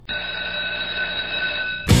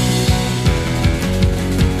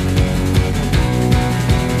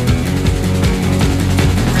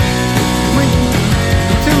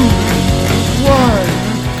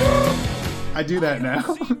do that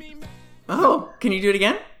now. Oh, can you do it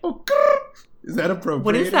again? Oh, is that appropriate?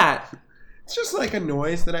 What is that? It's just like a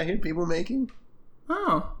noise that I hear people making.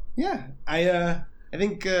 Oh. Yeah, I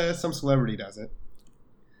think some celebrity does it,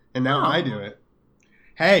 and now I do it.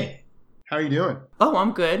 Hey, how are you doing? Oh,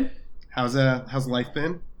 I'm good. How's life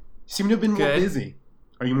been? You seem to have been more busy.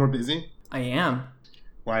 Are you more busy? I am.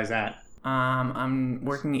 Why is that? I'm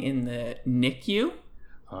working in the NICU.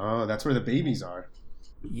 Oh, that's where the babies are.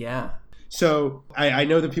 Yeah. So I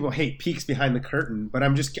know that people hate peeks behind the curtain, but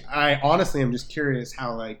I'm just curious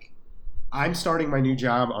how, like, I'm starting my new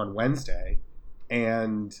job on Wednesday,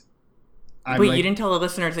 and Wait, you didn't tell the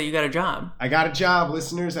listeners that you got a job. I got a job,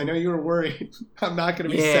 listeners. I know you were worried. I'm not going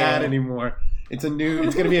to be sad anymore. It's going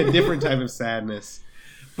to be a different type of sadness.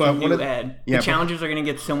 But the challenges are going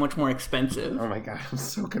to get so much more expensive. Oh my God, I'm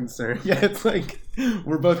so concerned. Yeah, it's like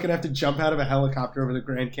we're both going to have to jump out of a helicopter over the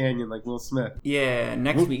Grand Canyon like Will Smith. Yeah,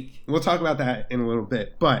 next week. We'll talk about that in a little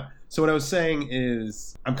bit. But so what I was saying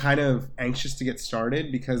is I'm kind of anxious to get started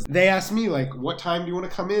because they asked me, like, what time do you want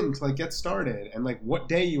to come in to, like, get started? And, like, what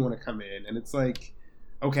day you want to come in? And it's like,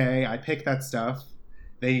 okay, I pick that stuff.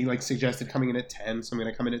 They, like, suggested coming in at 10, so I'm going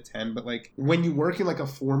to come in at 10. But, like, when you work in, like, a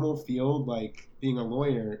formal field, like being a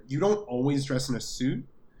lawyer, you don't always dress in a suit.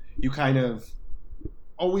 You kind of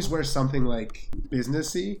always wear something, like,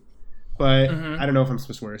 businessy. But I don't know if I'm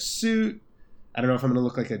supposed to wear a suit. I don't know if I'm going to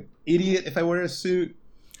look like an idiot if I wear a suit.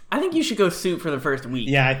 I think you should go suit for the first week.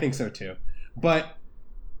 Yeah, I think so, too. But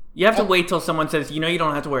you have to wait till someone says, you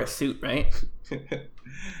don't have to wear a suit, right?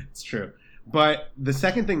 It's true. But the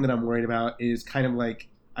second thing that I'm worried about is kind of like,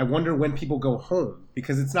 I wonder when people go home,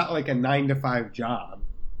 because it's not like a 9-to-5 job.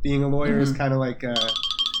 Being a lawyer is kind of like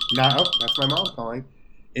that's my mom calling,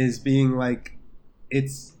 is being like,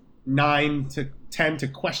 it's 9 to 10 to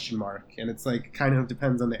question mark, and it's like kind of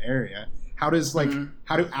depends on the area. How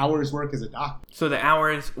do hours work as a doctor? So the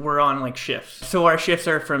hours, we're on like shifts. So our shifts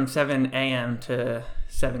are from 7 a.m. to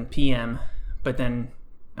 7 p.m. But then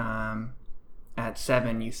at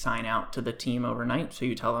 7, you sign out to the team overnight. So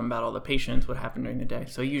you tell them about all the patients, what happened during the day.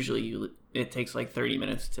 So usually it takes like 30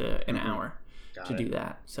 minutes to an hour to do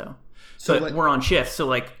that. So but we're on shifts. So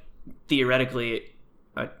like theoretically,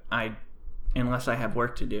 I unless I have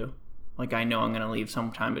work to do, like I know I'm going to leave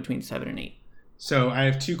sometime between 7 and 8. So I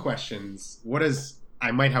have 2 questions. I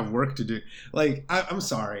might have work to do. Like, I'm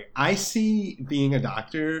sorry. I see being a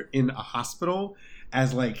doctor in a hospital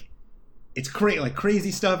as like, it's great. Like crazy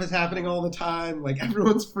stuff is happening all the time. Like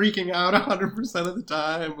everyone's freaking out 100% of the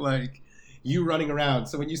time. Like you running around.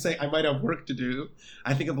 So when you say I might have work to do,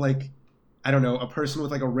 I think of like, I don't know, a person with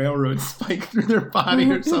like a railroad spike through their body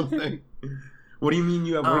or something. What do you mean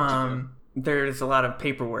you have work to do? There's a lot of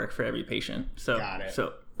paperwork for every patient. So, got it.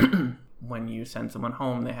 So when you send someone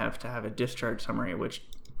home, they have to have a discharge summary, which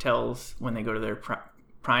tells when they go to their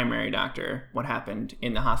primary doctor what happened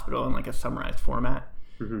in the hospital in like a summarized format.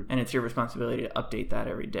 And it's your responsibility to update that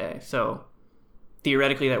every day. So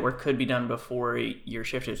theoretically, that work could be done before your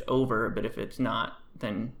shift is over, but if it's not,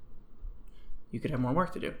 then you could have more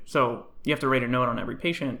work to do. So you have to write a note on every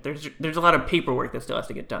patient. There's a lot of paperwork that still has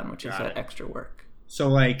to get done, which is that extra work. So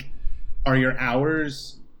like, are your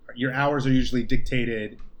hours are usually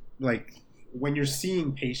dictated, like when you're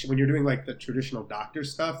seeing when you're doing like the traditional doctor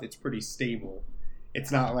stuff, it's pretty stable.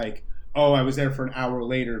 It's not like, oh, I was there for an hour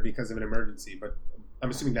later because of an emergency, but I'm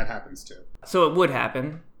assuming that happens too. So it would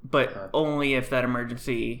happen, but only if that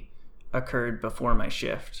emergency occurred before my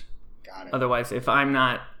shift. Got it. Otherwise, if I'm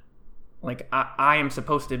not, like, I am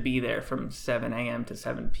supposed to be there from 7 a.m. to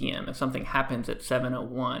 7 p.m. If something happens at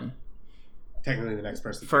 7:01, technically the next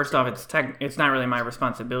person. First off, it's not really my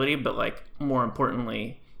responsibility, but like more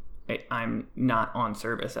importantly, I'm not on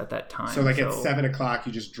service at that time. So like at 7 o'clock,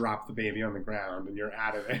 you just drop the baby on the ground and you're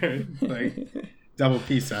out of there. Like double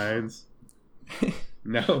peace signs.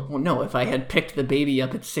 No. Well, no. If I had picked the baby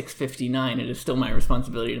up at 6:59, it is still my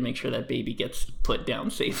responsibility to make sure that baby gets put down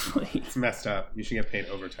safely. It's messed up. You should get paid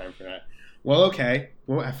overtime for that. Well, okay.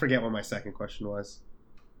 Well, I forget what my second question was.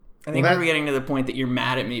 I think we're getting to the point that you're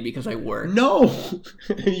mad at me because I work. No!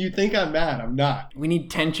 You think I'm mad. I'm not. We need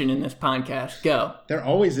tension in this podcast. Go. There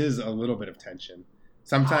always is a little bit of tension.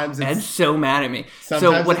 Sometimes it's... Ed's so mad at me.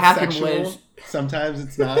 Sometimes so what happened sexual, was... Sometimes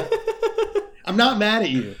it's not. I'm not mad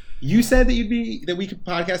at you. You said that we could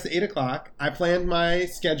podcast at 8 o'clock. I planned my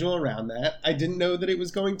schedule around that. I didn't know that it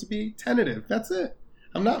was going to be tentative. That's it.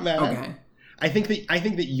 I'm not mad. Okay. I think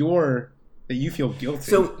that you feel guilty.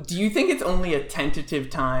 So do you think it's only a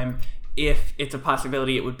tentative time if it's a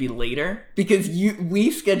possibility it would be later? Because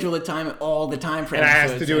we schedule a time all the time for episodes. And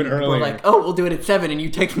I have to do it earlier. We're like, oh, we'll do it at 7, and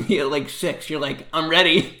you text me at like 6. You're like, I'm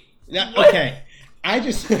ready. Yeah, okay. I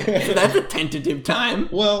just... So that's a tentative time.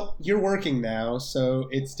 Well, you're working now, so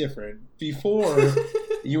it's different. Before,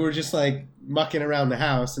 you were just like mucking around the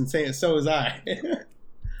house and saying, so was I.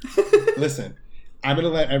 Listen, I'm going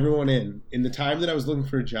to let everyone in. In the time that I was looking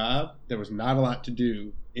for a job, there was not a lot to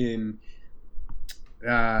do in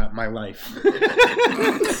my life.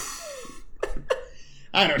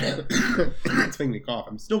 I don't know. It's making me cough.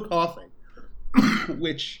 I'm still coughing,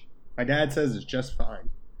 which my dad says is just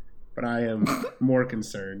fine. But I am more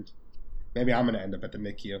concerned. Maybe I'm going to end up at the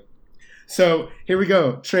NICU. So here we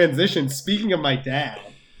go. Transition. Speaking of my dad,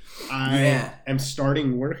 I am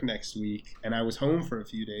starting work next week, and I was home for a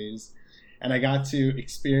few days, and I got to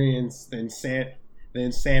experience the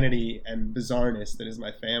insanity and bizarreness that is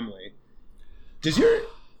my family. Does your...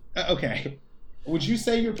 okay. Would you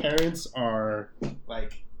say your parents are,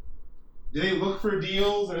 like... Do they look for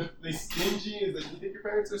deals? Are they stingy? Do you think your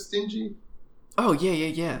parents are stingy? Oh,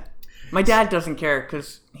 yeah. My dad doesn't care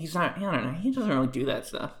because he's not... I don't know. He doesn't really do that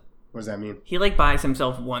stuff. What does that mean? He, like, buys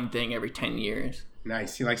himself one thing every 10 years.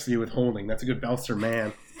 Nice. He likes to do withholding. That's a good Belser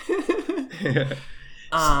man.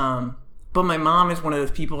 But my mom is one of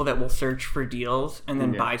those people that will search for deals and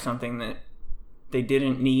then buy something that they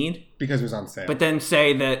didn't need. Because it was on sale. But then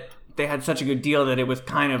say that they had such a good deal that it was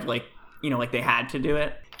kind of like, like they had to do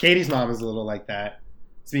it. Katie's mom is a little like that.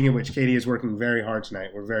 Speaking of which, Katie is working very hard tonight.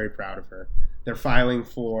 We're very proud of her. They're filing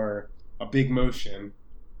for a big motion,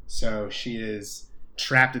 so she is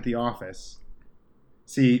trapped at the office.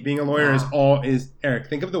 See, being a lawyer is Eric,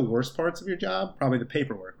 think of the worst parts of your job, probably the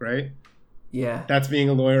paperwork, right? Yeah. That's being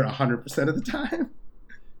a lawyer 100% of the time.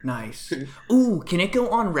 Nice. Ooh, can it go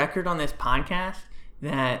on record on this podcast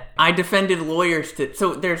that I defended lawyers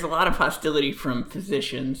so there's a lot of hostility from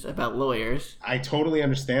physicians about lawyers. I totally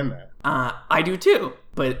understand that. I do too,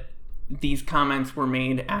 but these comments were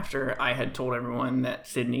made after I had told everyone that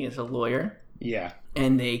Sydney is a lawyer. Yeah.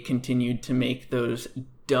 And they continued to make those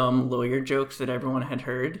dumb lawyer jokes that everyone had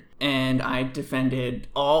heard. And I defended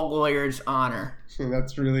all lawyers' honor.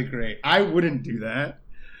 That's really great. I wouldn't do that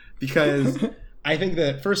because I think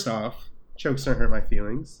that, first off, jokes don't hurt my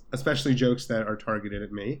feelings, especially jokes that are targeted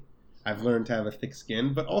at me. I've learned to have a thick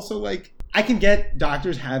skin, but also, like, I can get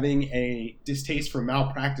doctors having a distaste for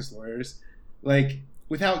malpractice lawyers, like,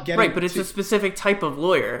 without getting... Right, but it's a specific type of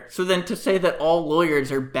lawyer. So then to say that all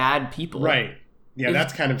lawyers are bad people... Right. Yeah,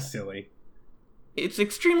 that's kind of silly. It's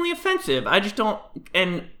extremely offensive. I just don't...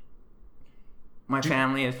 And my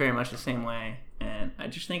family is very much the same way, and I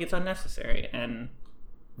just think it's unnecessary, and...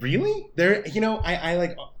 Really? I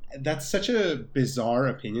like... That's such a bizarre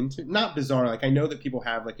opinion to... Not bizarre, like, I know that people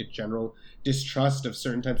have, like, a general distrust of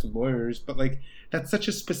certain types of lawyers, but, like, that's such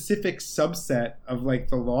a specific subset of, like,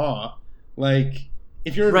 the law. Like,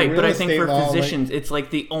 if you're in right, real but I think for law, physicians, like, it's, like,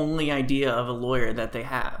 the only idea of a lawyer that they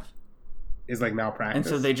have. Is, like, malpractice. And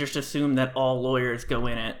so they just assume that all lawyers go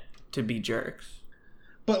in it to be jerks.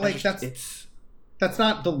 But, like, that's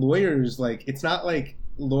not the lawyers, like, it's not like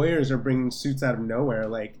lawyers are bringing suits out of nowhere,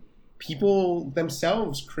 like, people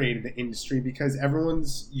themselves created the industry because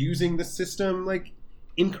everyone's using the system, like,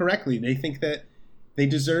 incorrectly. They think that they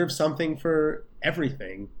deserve something for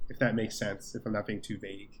everything, if that makes sense, if I'm not being too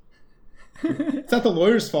vague. It's not the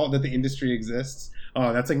lawyer's fault that the industry exists.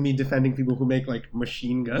 Oh, that's like me defending people who make, like,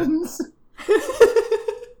 machine guns.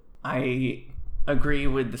 I agree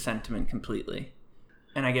with the sentiment completely.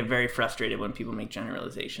 And I get very frustrated when people make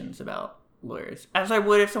generalizations about lawyers, as I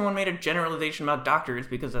would if someone made a generalization about doctors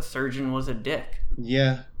because a surgeon was a dick.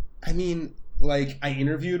 Yeah. I mean, like, I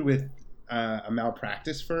interviewed with a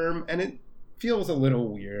malpractice firm, and it feels a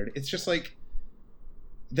little weird. It's just like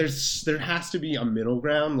there has to be a middle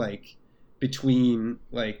ground, like, between,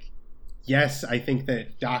 like, yes, I think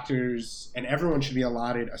that doctors and everyone should be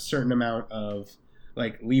allotted a certain amount of,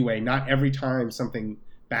 like, leeway. Not every time something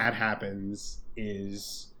bad happens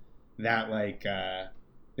is that, like,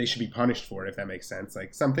 they should be punished for it, if that makes sense.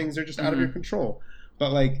 Like, some things are just out of your control.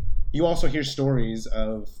 But, like, you also hear stories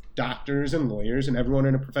of doctors and lawyers and everyone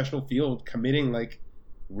in a professional field committing, like,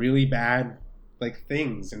 really bad, like,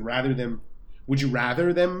 things. And would you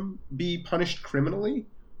rather them be punished criminally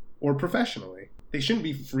or professionally? They shouldn't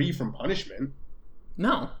be free from punishment.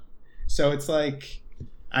 No. So it's like,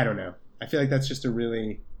 I don't know. I feel like that's just a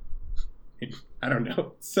really, I don't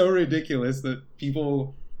know, it's so ridiculous that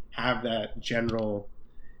people have that general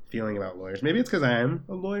feeling about lawyers. Maybe it's because I am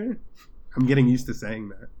a lawyer. I'm getting used to saying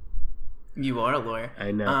that. You are a lawyer.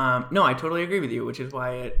 I know. No, I totally agree with you, which is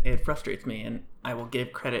why it frustrates me. And I will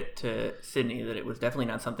give credit to Sydney that it was definitely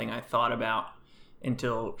not something I thought about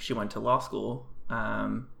until she went to law school.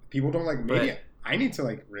 People don't like... Maybe I need to,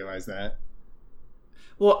 like, realize that.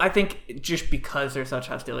 Well, I think just because there's such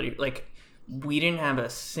hostility, like, we didn't have a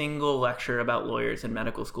single lecture about lawyers in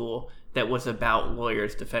medical school that was about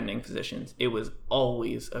lawyers defending physicians. It was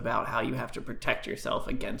always about how you have to protect yourself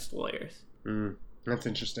against lawyers. That's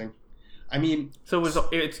interesting. I mean, so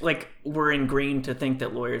it's like we're ingrained to think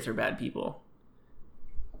that lawyers are bad people,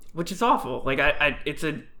 which is awful. Like it's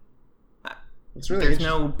really there's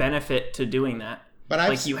no benefit to doing that.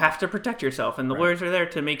 But you have to protect yourself, and the lawyers are there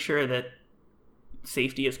to make sure that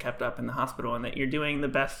safety is kept up in the hospital and that you're doing the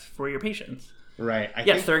best for your patients. Right.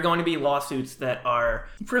 Yes, there are going to be lawsuits that are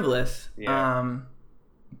frivolous. Yeah.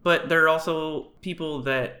 But there are also people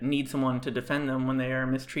that need someone to defend them when they are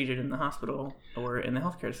mistreated in the hospital or in the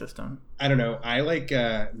healthcare system. I don't know. I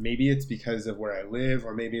maybe it's because of where I live,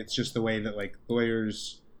 or maybe it's just the way that like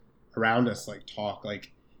lawyers around us like talk.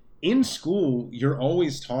 Like in school, you're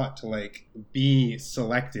always taught to like be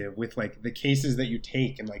selective with like the cases that you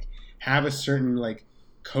take and like have a certain like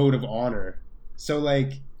code of honor. So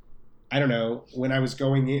like, I don't know, when I was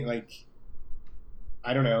going in, like,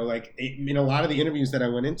 I don't know, like in a lot of the interviews that I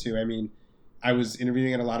went into, I mean, I was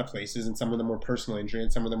interviewing at a lot of places, and some of them were personal injury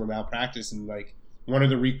and some of them were malpractice. And like one of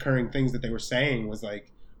the recurring things that they were saying was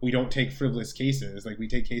like, we don't take frivolous cases. Like we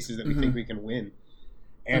take cases that we think we can win.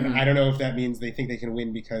 And I don't know if that means they think they can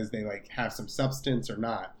win because they like have some substance or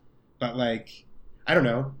not. But like, I don't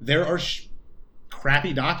know. There are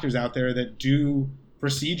crappy doctors out there that do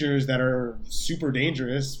procedures that are super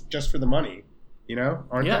dangerous just for the money, you know?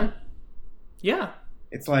 Aren't there? Yeah.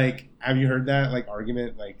 It's like, have you heard that like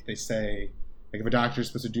argument? Like they say, like if a doctor is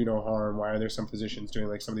supposed to do no harm, why are there some physicians doing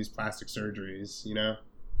like some of these plastic surgeries, you know?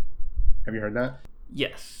 Have you heard that?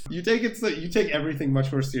 Yes. You take everything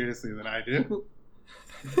much more seriously than I do.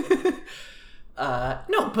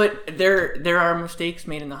 No, but there are mistakes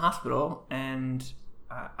made in the hospital, and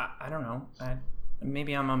I don't know.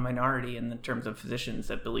 Maybe I'm a minority in the terms of physicians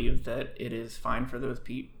that believe that it is fine for those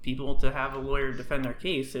people to have a lawyer defend their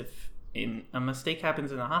case if a mistake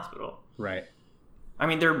happens in the hospital. Right. I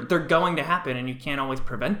mean, they're going to happen, and you can't always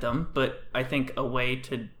prevent them. But I think a way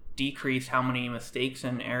to decrease how many mistakes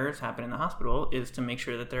and errors happen in the hospital is to make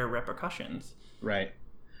sure that there are repercussions. Right.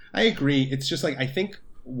 I agree. It's just like, I think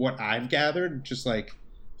what I've gathered, just like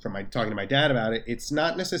from talking to my dad about it, it's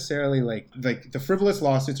not necessarily like the frivolous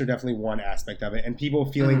lawsuits are definitely one aspect of it, and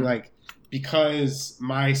people feeling like because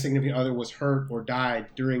my significant other was hurt or died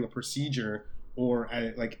during a procedure or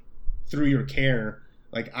like through your care,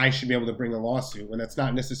 like I should be able to bring a lawsuit, when that's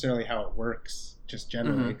not necessarily how it works, just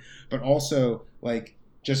generally. But also like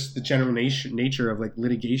just the general nature of like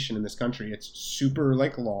litigation in this country, it's super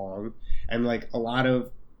like long, and like a lot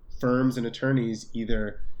of firms and attorneys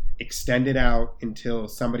either extend it out until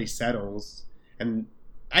somebody settles. And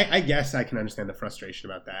I guess I can understand the frustration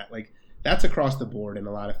about that. Like that's across the board in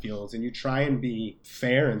a lot of fields, and you try and be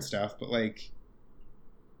fair and stuff, but like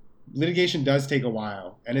litigation does take a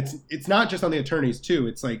while. And it's not just on the attorneys too.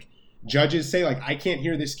 It's like judges say like, I can't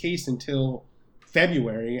hear this case until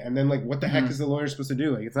February. And then like, what the heck is the lawyer supposed to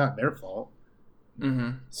do? Like, it's not their fault.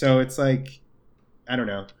 So it's like, I don't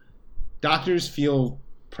know. Doctors feel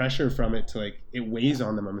pressure from it to like, it weighs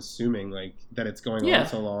on them, I'm assuming, like that it's going on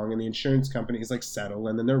so long, and the insurance companies like settle,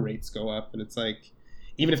 and then their rates go up, and it's like,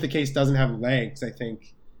 even if the case doesn't have legs, I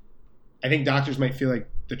think doctors might feel like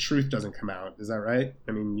the truth doesn't come out. Is that right?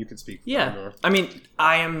 I mean, you could speak. Yeah. I mean,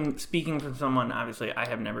 I am speaking from someone, obviously I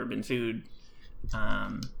have never been sued.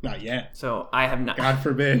 Not yet. So I have not. God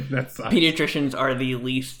forbid. That sucks. Pediatricians are the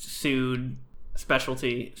least sued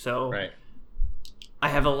specialty. So right. I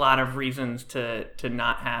have a lot of reasons to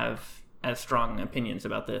not have as strong opinions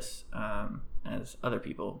about this as other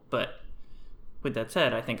people. But with that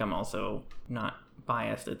said, I think I'm also not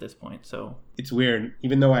biased at this point. So it's weird.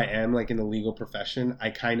 Even though I am like in the legal profession, I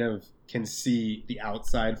kind of can see the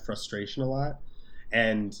outside frustration a lot.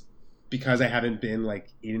 And because I haven't been like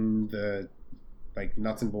in the like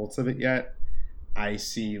nuts and bolts of it yet, I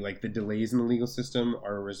see like the delays in the legal system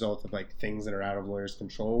are a result of like things that are out of lawyers'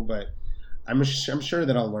 control. But I'm sure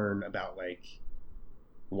that I'll learn about like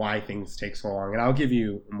why things take so long, and I'll give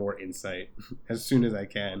you more insight as soon as I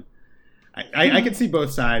can. I can see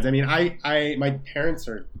both sides. I mean, my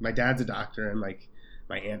dad's a doctor, and like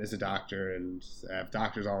my aunt is a doctor, and I have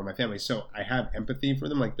doctors all in my family, so I have empathy for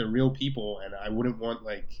them. Like they're real people, and I wouldn't want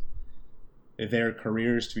like their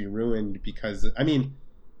careers to be ruined because, I mean,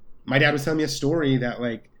 my dad was telling me a story that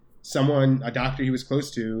like a doctor he was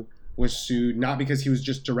close to was sued not because he was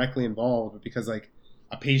just directly involved, but because like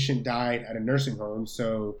a patient died at a nursing home.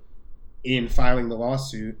 So in filing the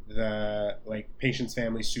lawsuit, the like patient's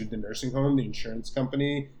family sued the nursing home, the insurance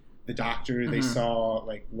company, the doctor they saw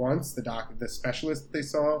like once, the specialist they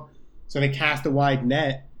saw. So they cast a wide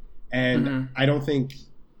net, and I don't think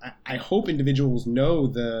I hope individuals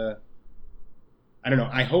know I don't know.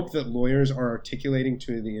 I hope that lawyers are articulating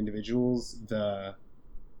to the individuals the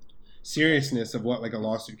seriousness of what like a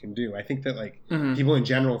lawsuit can do. I think that like people in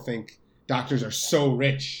general think doctors are so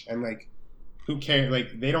rich and like who cares?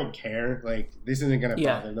 Like they don't care. Like this isn't gonna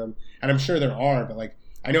bother them. And I'm sure there are, but like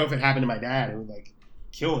I know if it happened to my dad, it would like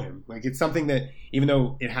kill him. Like it's something that even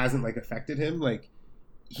though it hasn't like affected him, like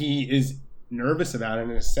he is nervous about it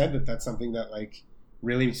and has said that that's something that like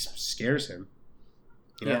really scares him.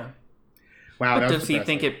 You know? Yeah. Wow. But does he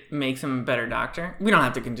think it makes him a better doctor? We don't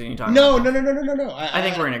have to continue talking. No. I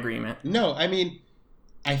think we're in agreement. No, I mean,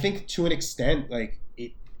 I think to an extent, like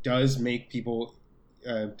it does make people,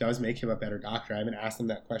 does make him a better doctor. I haven't asked him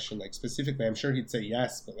that question like specifically. I'm sure he'd say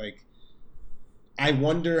yes, but like, I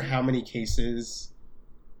wonder how many cases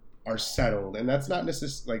are settled, and that's not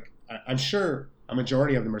necessarily like I'm sure a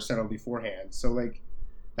majority of them are settled beforehand. So like,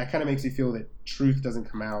 that kind of makes me feel that truth doesn't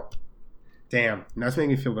come out. Damn, now it's making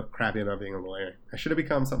me feel crappy about being a lawyer. I should have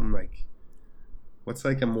become something like, what's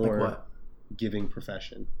like a more giving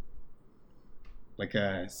profession? Like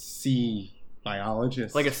a sea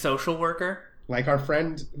biologist. Like a social worker? Like our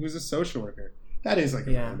friend who's a social worker. That is like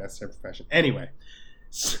a really necessary profession. Anyway,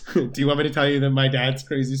 do you want me to tell you that my dad's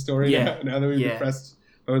crazy story now that we've depressed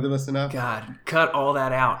both of us enough? God, cut all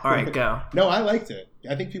that out. All right, go. No, I liked it.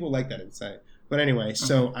 I think people like that insight. But anyway,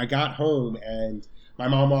 so I got home and my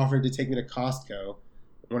mom offered to take me to Costco,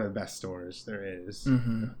 one of the best stores there is.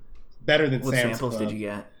 Better than Sam's Club. What samples did you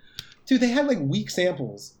get? Dude, they had like weak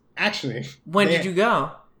samples. Actually. When did you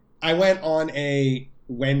go? I went on a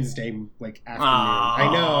Wednesday like afternoon.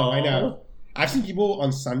 I know. I've seen people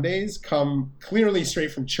on Sundays come clearly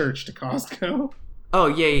straight from church to Costco. Oh,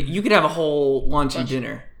 yeah. You could have a whole lunch and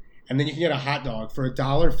dinner. And then you can get a hot dog for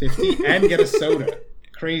 $1.50 and get a soda.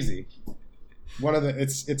 Crazy.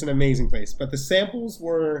 It's an amazing place. But the samples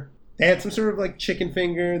they had some sort of like chicken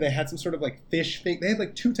finger. They had some sort of like fish thing. They had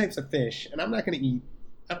like two types of fish. And I'm not going to eat,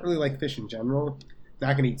 I don't really like fish in general.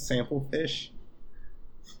 Not going to eat sample fish.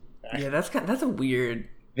 Yeah, that's a weird.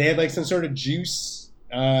 They had like some sort of juice.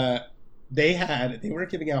 They were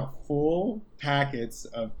giving out full packets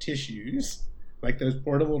of tissues. Like those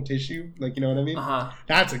portable tissue. Like, you know what I mean?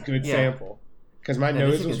 That's a good sample. Because my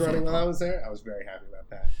nose was running while I was there. I was very happy about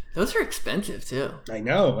that. Those are expensive, too. I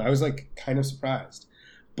know. I was, like, kind of surprised.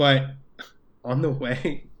 But on the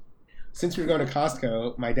way, since we were going to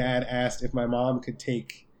Costco, my dad asked if my mom could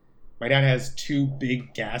take... My dad has 2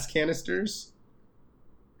 big gas canisters.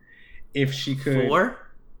 If she could... 4?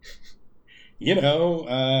 You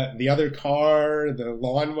know, the other car, the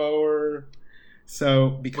lawnmower. So,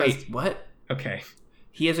 because... Wait, what? Okay.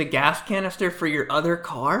 He has a gas canister for your other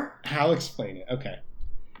car? I'll explain it. Okay.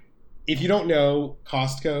 If you don't know,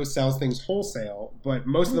 Costco sells things wholesale, but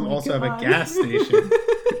most of them also have a gas station.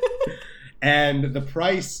 And the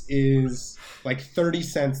price is like 30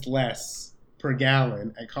 cents less per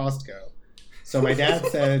gallon at Costco. So my dad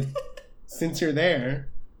said, since you're there,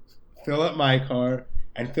 fill up my car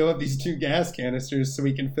and fill up these 2 gas canisters so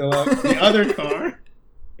we can fill up the other car.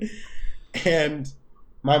 And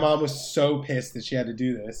my mom was so pissed that she had to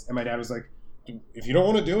do this. And my dad was like, if you don't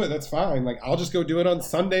want to do it, that's fine. Like, I'll just go do it on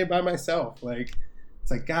Sunday by myself. Like,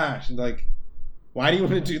 it's like, gosh, like, why do you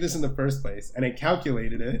want to do this in the first place? And I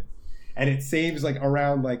calculated it, and it saves like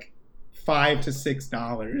around like $5 to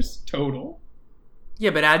 $6 total.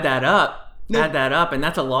 Yeah, but add that up. No. Add that up, and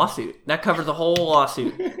that's a lawsuit. That covers the whole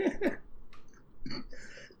lawsuit.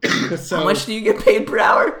 So, how much do you get paid per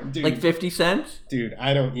hour? Dude, like 50 cents? Dude,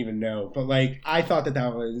 I don't even know. But like, I thought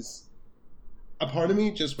that was... A part of me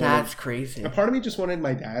just wanted... That's crazy. A part of me just wanted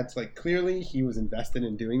my dad to, like, clearly he was invested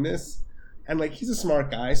in doing this. And, like, he's a smart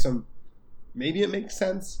guy, so maybe it makes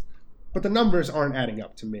sense. But the numbers aren't adding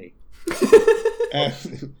up to me.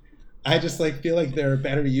 And I just, like, feel like there are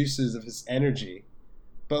better uses of his energy.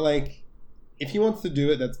 But, like, if he wants to do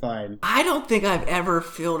it, that's fine. I don't think I've ever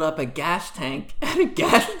filled up a gas tank at a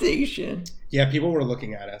gas station. Yeah, people were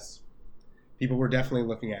looking at us. People were definitely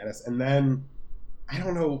looking at us. And then, I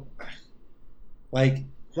don't know... Like,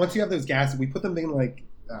 once you have those gases, we put them in, like,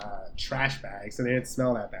 trash bags, so they didn't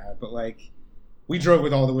smell that bad. But, like, we drove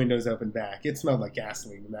with all the windows open back. It smelled like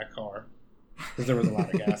gasoline in that car. Because there was a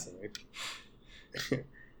lot of gasoline.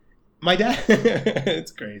 My dad...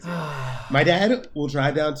 It's crazy. My dad will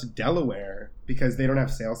drive down to Delaware because they don't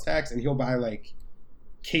have sales tax, and he'll buy, like,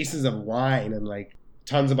 cases of wine and, like,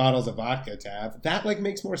 tons of bottles of vodka to have. That, like,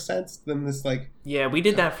 makes more sense than this, like... Yeah, we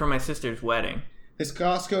did that for my sister's wedding. This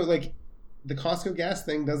Costco, like... The Costco gas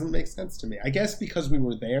thing doesn't make sense to me. I guess because we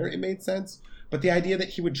were there, it made sense. But the idea that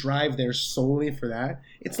he would drive there solely for that,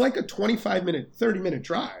 it's like a 25-minute, 30-minute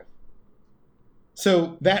drive.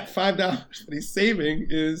 So that $5 that he's saving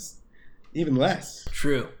is even less.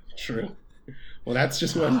 True. True. Well, that's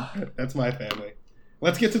just one. That's my family.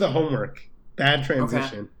 Let's get to the homework. Bad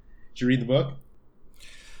transition. Okay. Did you read the book?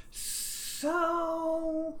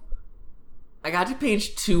 So I got to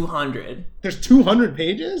page 200. There's 200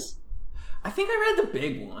 pages? I think I read the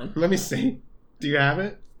big one. Let me see. Do you have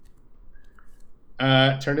it?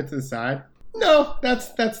 Turn it to the side. No,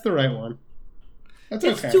 that's the right one. That's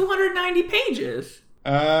It's okay. 290 pages.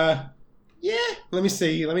 Yeah. Let me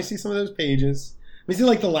see. Let me see some of those pages. Let me see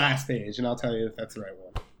like the last page, and I'll tell you if that's the right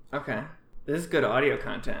one. Okay. This is good audio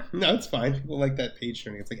content. No, it's fine. People like that page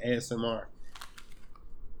turning. It's like ASMR.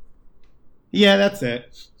 Yeah, that's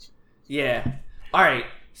it. Yeah. All right.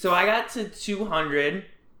 So I got to 200,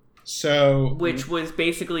 So, which was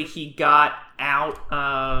basically he got out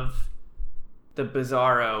of the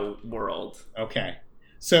Bizarro world. okay.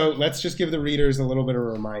 So let's just give the readers a little bit of a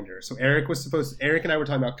reminder. So Eric and I were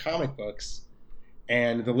talking about comic books,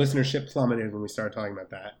 and the listenership plummeted when we started talking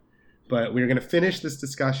about that. But we were going to finish this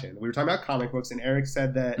discussion. We were talking about comic books, and Eric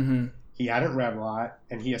said that he hadn't read a lot,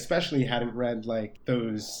 and he especially hadn't read like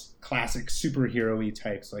those classic superhero-y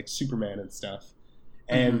types like Superman and stuff.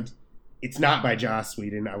 And it's not by Joss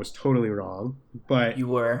Whedon. I was totally wrong. But You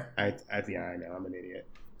were. I know, I'm an idiot.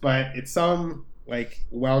 But it's some like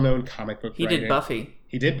well-known comic book He writer. did Buffy.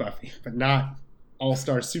 He did Buffy, but not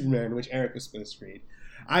All-Star Superman, which Eric was supposed to read.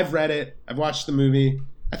 I've read it. I've watched the movie.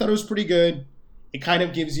 I thought it was pretty good. It kind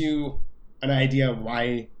of gives you an idea of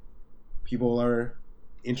why people are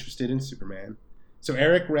interested in Superman. So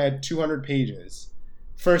Eric read 200 pages.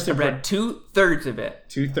 First, I read 2/3 of it.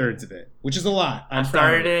 2/3 of it, which is a lot. I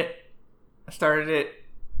started it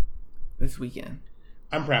this weekend.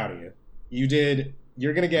 I'm proud of you.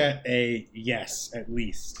 You're going to get a yes, at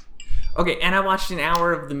least. Okay, and I watched an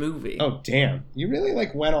hour of the movie. Oh, damn. You really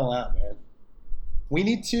went all out, man. We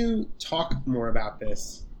need to talk more about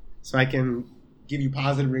this so I can give you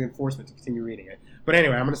positive reinforcement to continue reading it. But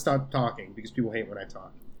anyway, I'm going to stop talking because people hate when I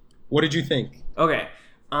talk. What did you think? Okay.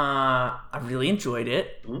 I really enjoyed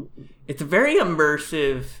it. Mm-hmm. It's very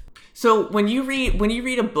immersive. So when you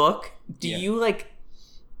read a book, do you like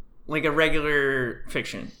a regular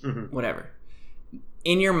fiction, whatever?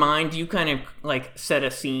 In your mind, do you kind of like set a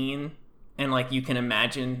scene and like you can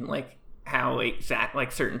imagine like how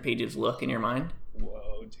certain pages look in your mind?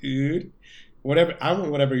 Whoa, dude. Whatever. I want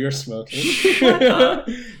whatever you're smoking. Shut up.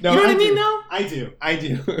 No, You know what I mean, though? I do.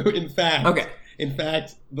 In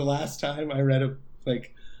fact, the last time I read a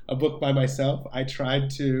book by myself, I tried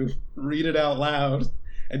to read it out loud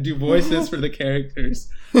and do voices for the characters.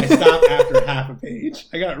 I stopped after half a page.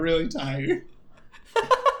 I got really tired.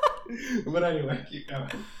 But anyway, keep going.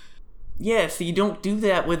 Yeah, so you don't do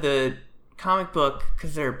that with a comic book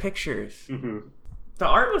because there are pictures. Mm-hmm. The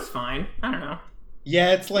art was fine. I don't know.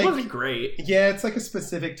 Yeah, it wasn't great. Yeah, it's like a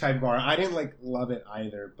specific type of art. I didn't love it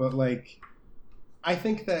either, but I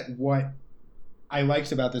think that what I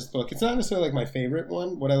liked about this book, it's not necessarily my favorite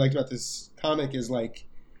one. What I liked about this comic is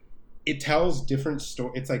it tells different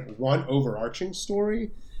stories. It's one overarching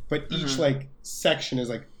story, but each section is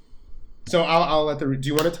So I'll let do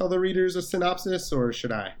you want to tell the readers a synopsis or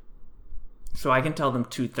should I? So I can tell them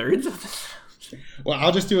 2/3 of this. Well,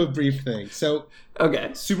 I'll just do a brief thing. So,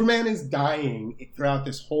 okay. Superman is dying throughout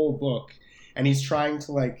this whole book, and he's trying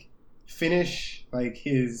to finish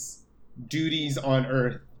his duties on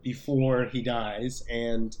Earth before he dies.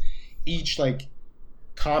 And each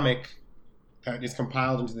comic that is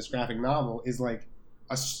compiled into this graphic novel is a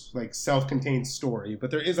self-contained story,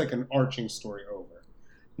 but there is an arching story over.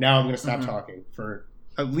 Now I'm going to stop talking for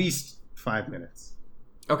at least 5 minutes.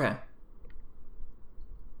 Okay.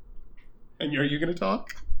 And are you going to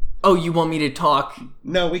talk? Oh, you want me to talk?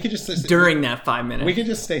 No, we could just during that 5 minutes. We could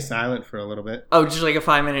just stay silent for a little bit. Oh, just a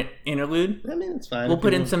 5-minute interlude? I mean, it's fine. We'll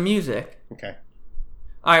put in some music. Okay.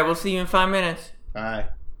 All right, we'll see you in 5 minutes. Bye.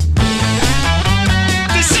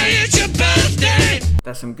 They say it's your birthday.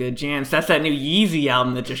 That's some good jams. That's that new Yeezy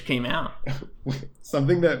album that just came out.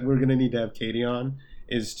 Something that we're going to need to have Katie on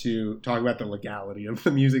is to talk about the legality of the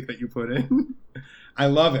music that you put in. I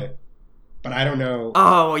love it. But I don't know.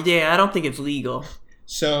 Oh, yeah, I don't think it's legal.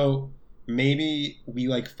 So maybe we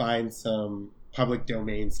find some public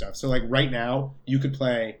domain stuff. So right now you could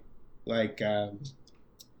play Happy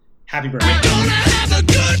Birthday. We're gonna have a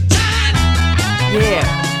good time.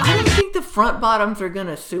 Yeah, I don't think the Front Bottoms are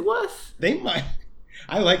gonna sue us. They might.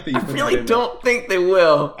 I like that you I put really that in don't think they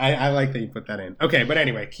will. I like that you put that in. Okay, but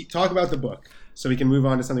anyway, talk about the book so we can move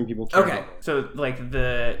on to something people care Okay, about. so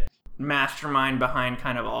the mastermind behind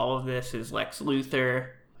kind of all of this is Lex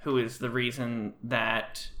Luthor, who is the reason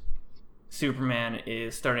that Superman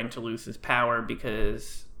is starting to lose his power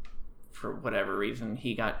because, for whatever reason,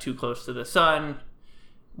 he got too close to the sun,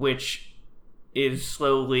 which is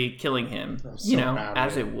slowly killing him, I'm so proud of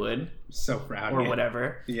as you. it would, So proud. or of you.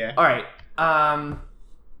 whatever. Yeah. All right.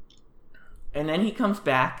 And then he comes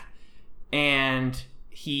back, and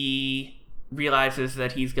he realizes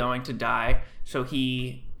that he's going to die, so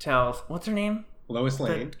he tells, what's her name? Lois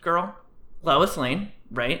Lane. The girl? Lois Lane,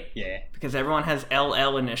 right? Yeah. Because everyone has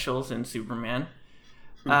LL initials in Superman.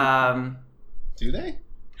 Do they?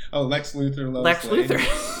 Oh, Lex Luthor, Lois Lex Lane.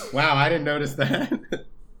 Luthor. Wow, I didn't notice that.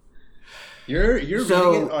 You're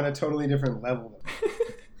So- reading it on a totally different level.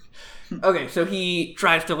 Okay, so he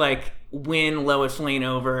tries to like win Lois Lane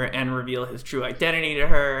over and reveal his true identity to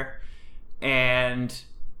her, and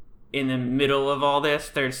in the middle of all this,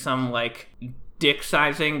 there's some like dick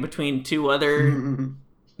sizing between two other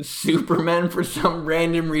Supermen for some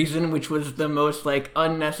random reason, which was the most like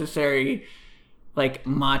unnecessary, like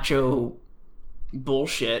macho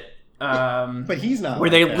bullshit. But he's not. Where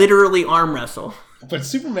like they that. literally arm wrestle. But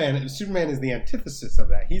Superman is the antithesis of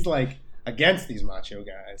that. He's like against these macho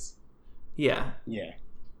guys. Yeah. Yeah.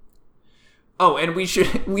 Oh, and we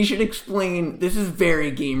should explain. This is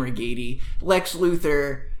very Gamergatey. Lex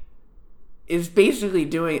Luthor is basically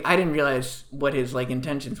doing. I didn't realize what his like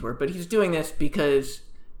intentions were, but he's doing this because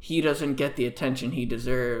he doesn't get the attention he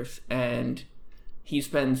deserves, and he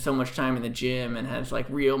spends so much time in the gym and has like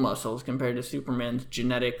real muscles compared to Superman's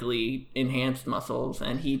genetically enhanced muscles,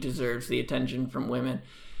 and he deserves the attention from women,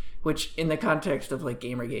 which in the context of like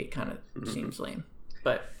Gamergate kind of seems lame.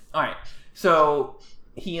 But all right, so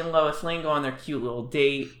he and Lois Lane go on their cute little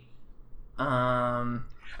date.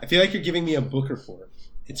 I feel like you're giving me a book report.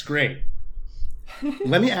 It's great.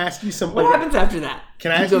 Let me ask you some. What happens after that?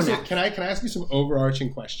 Can I ask you go some, next. can I ask you some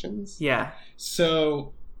overarching questions? Yeah.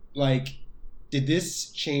 So, like, did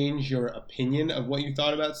this change your opinion of what you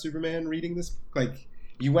thought about Superman reading this? Like,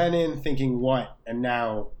 you went in thinking what, and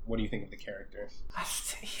now what do you think of the character?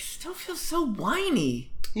 He still feels so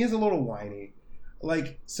whiny. He is a little whiny.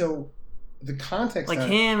 Like, so the context. Like of,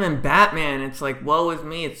 him and Batman, it's like, woe is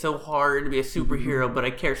me, it's so hard to be a superhero, but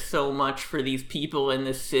I care so much for these people in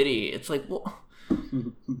this city. It's like, well,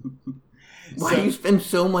 why do you spend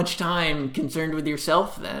so much time concerned with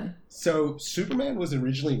yourself then? So Superman was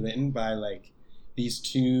originally written by like these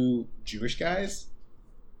two Jewish guys,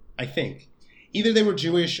 I think. Either they were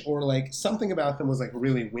Jewish or like something about them was like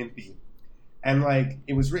really wimpy. And like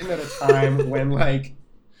it was written at a time when like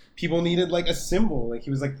people needed like a symbol. Like he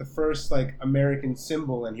was like the first like American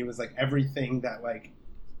symbol, and he was like everything that like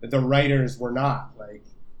the writers were not. Like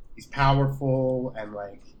he's powerful, and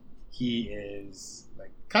like he is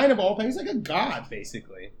like kind of all he's like a god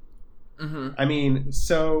basically. Mm-hmm. I mean,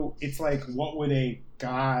 so it's like, what would a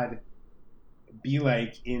god be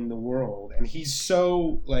like in the world? And he's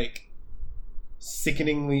so, like,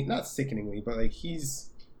 not sickeningly, but, like,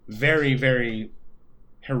 he's very, very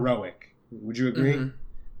heroic. Would you agree?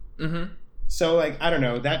 Mm-hmm. Mm-hmm. So, like, I don't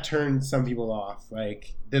know, that turns some people off.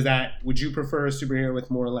 Like, would you prefer a superhero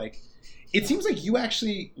with more, like, it seems like you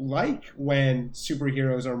actually like when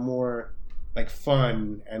superheroes are more, like,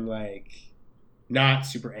 fun and, like, not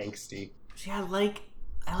super angsty. See, I like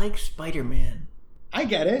Spider-Man, I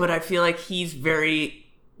get it. but I feel like he's very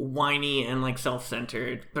whiny and like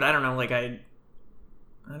self-centered. But I don't know, like I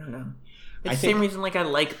don't know. It's I the same think- reason like I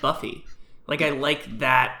like Buffy. Like I like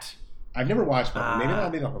that. I've never watched Buffy. Maybe that'll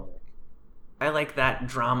be the homework. I like that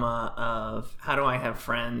drama of how do I have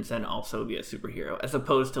friends and also be a superhero, as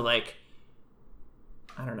opposed to like,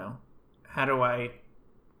 I don't know, how do I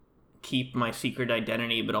keep my secret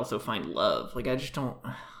identity but also find love? Like I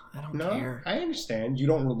don't No, care. I understand. You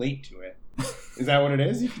don't relate to it. Is that what it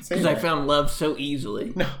is? You can say Because I that. found love so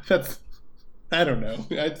easily. No, that's... I don't know.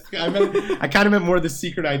 I kind of meant more the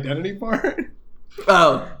secret identity part.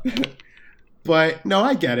 Oh, But, no,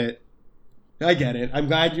 I get it. I'm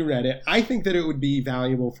glad you read it. I think that it would be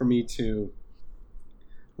valuable for me to,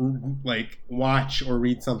 like, watch or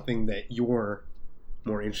read something that you're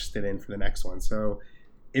more interested in for the next one. So,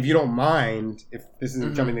 if you don't mind, if this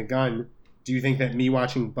isn't Mhm. jumping the gun, do you think that me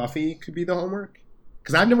watching Buffy could be the homework?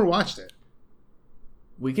 Because I've never watched it.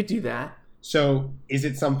 we could do that. So, is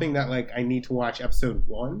it something that, like, I need to watch episode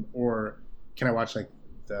 1? Or can I watch, like,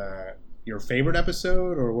 your favorite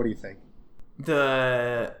episode? Or what do you think?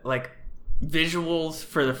 The like visuals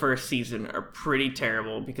for the first season are pretty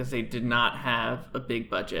terrible because they did not have a big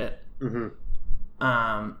budget. Mm-hmm.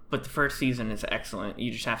 But the first season is excellent.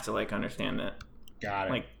 You just have to like understand that Got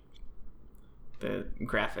it. like the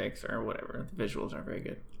graphics or whatever, the visuals aren't very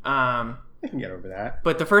good. I can get over that.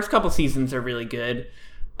 But the first couple seasons are really good.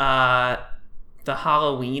 the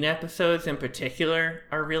Halloween episodes in particular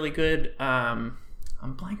are really good. I'm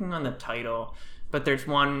blanking on the title, but there's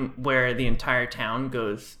one where the entire town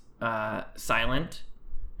goes silent,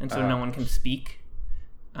 and so no one can speak.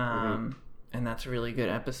 And that's a really good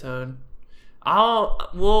episode.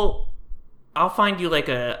 I'll find you like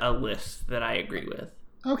a list that I agree with.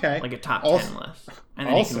 Okay. Like a top 10 list. And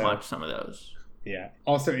then you can watch some of those. Yeah.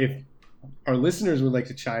 Also, if our listeners would like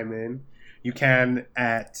to chime in, you can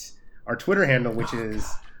at our Twitter handle, which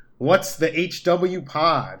is What's the HW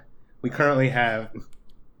Pod. We currently have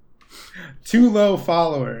 2 low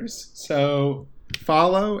followers. So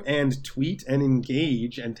follow and tweet and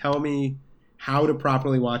engage and tell me how to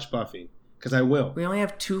properly watch Buffy. Because I will. We only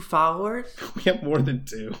have 2 followers? We have more than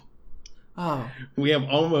 2. Oh. We have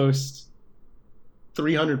almost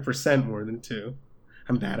 300% more than 2.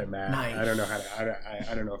 I'm bad at math. Nice. I don't know how to.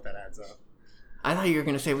 I don't know if that adds up. I thought you were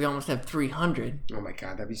going to say we almost have 300. Oh my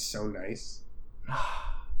god, that'd be so nice.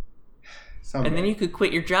 And then you could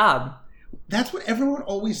quit your job. That's what everyone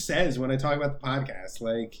always says when I talk about the podcast.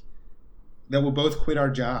 Like, that we'll both quit our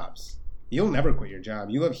jobs. You'll never quit your job.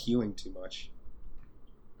 You love healing too much.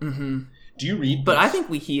 Mm-hmm. Do you read But books? I think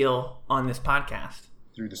we heal on this podcast.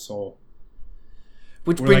 Through the soul.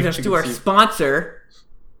 Which We're brings like us to chicken our soup. sponsor.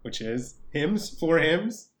 Which is hymns. 4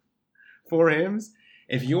 hymns. 4 hymns.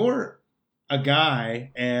 If you're a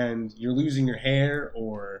guy and you're losing your hair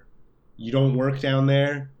or you don't work down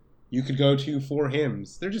there, you could go to 4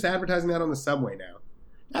 hymns. They're just advertising that on the subway now.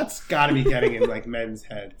 That's got to be getting in like men's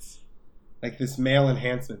heads. Like this male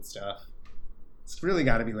enhancement stuff. It's really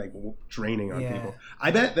got to be like draining on people. I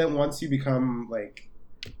bet that once you become like,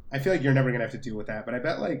 I feel like you're never going to have to deal with that, but I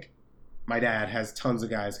bet like my dad has tons of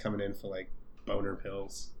guys coming in for like boner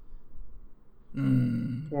pills.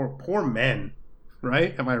 Or poor men,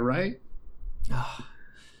 right? Am I right?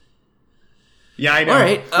 Yeah, I know. All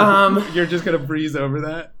right. You're just gonna breeze over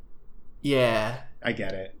that. Yeah. I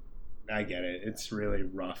get it. It's really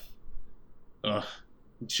rough. Ugh.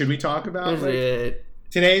 Should we talk about Is it?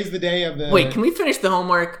 Today's the day of the. Wait, can we finish the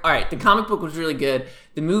homework? All right. The comic book was really good.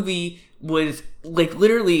 The movie was like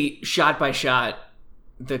literally shot by shot.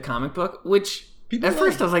 The comic book, which People at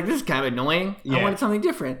first like- I was like, this is kind of annoying. Yeah. I wanted something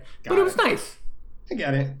different, Got but it was it. nice. I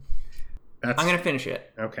get it. I'm gonna finish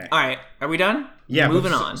it. Okay. All right. Are we done? Yeah. but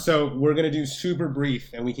Moving on. So we're gonna do super brief,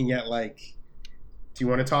 and we can get like. Do you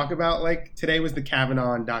want to talk about like today was the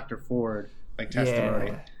Kavanaugh and Dr. Ford like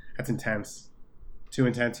testimony? Yeah. That's intense. Too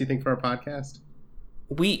intense, you think, for our podcast?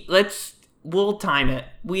 We'll time it.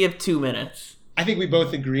 We have 2 minutes. I think we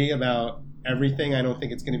both agree about everything. I don't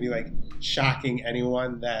think it's going to be like shocking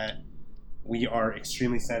anyone that we are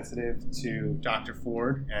extremely sensitive to Dr.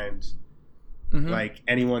 Ford and like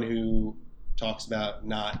anyone who talks about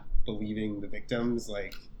not believing the victims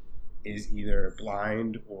like is either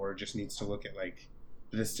blind or just needs to look at like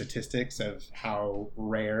the statistics of how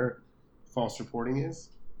rare false reporting is.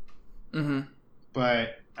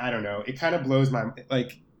 But I don't know. It kind of blows my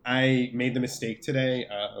like. I made the mistake today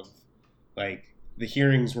of like the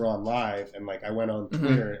hearings were on live, and like I went on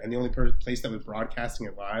Twitter, and the only place that was broadcasting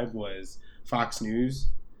it live was Fox News,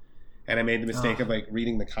 and I made the mistake of like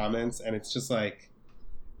reading the comments, and it's just like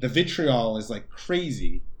the vitriol is like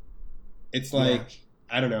crazy. It's like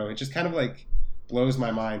I don't know. It just kind of like blows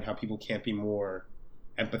my mind how people can't be more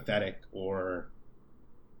empathetic, or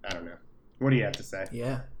I don't know. What do you have to say?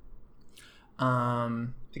 Yeah. I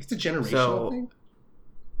think it's a generational thing.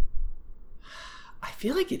 I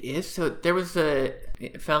feel like it is. So there was a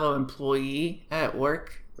fellow employee at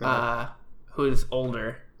work who's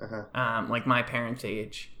older, like my parents'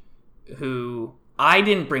 age, who I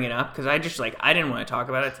didn't bring it up because I didn't want to talk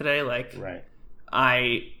about it today. Like,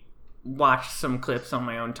 I watched some clips on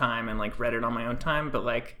my own time and like read it on my own time, but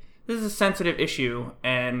like this is a sensitive issue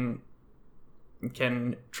and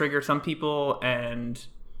can trigger some people, and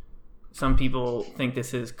some people think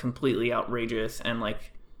this is completely outrageous and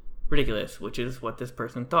like ridiculous, which is what this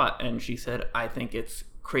person thought. And she said, I think it's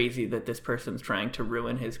crazy that this person's trying to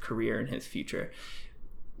ruin his career and his future,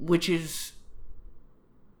 which is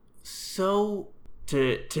so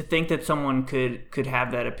to think that someone could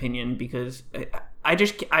have that opinion, because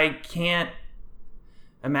I can't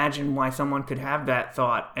imagine why someone could have that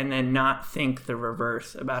thought and then not think the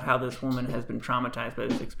reverse about how this woman has been traumatized by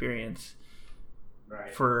this experience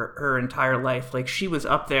for her entire life. Like, she was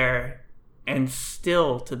up there and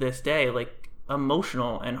still to this day like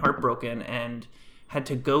emotional and heartbroken and had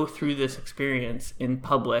to go through this experience in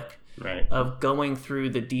public of going through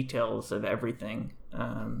the details of everything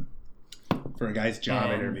for a guy's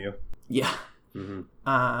job interview. Yeah.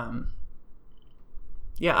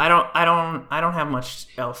 Yeah, I don't have much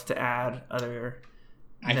else to add other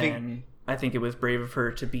than I think it was brave of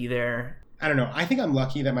her to be there. I don't know. I think I'm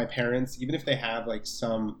lucky that my parents, even if they have like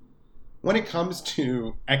when it comes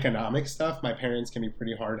to economic stuff, my parents can be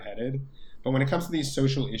pretty hard-headed. But when it comes to these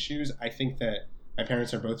social issues, I think that my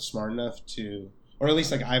parents are both smart enough to, or at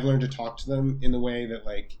least like I've learned to talk to them in the way that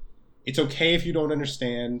like, it's okay if you don't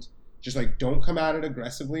understand, just like don't come at it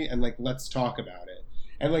aggressively and like, let's talk about it.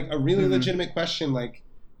 And like a really legitimate question like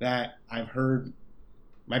that I've heard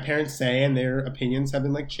my parents say, and their opinions have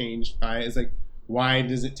been like changed by, is like, why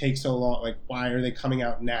does it take so long? Like, why are they coming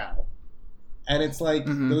out now? And it's like,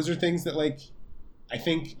 those are things that like, I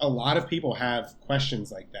think a lot of people have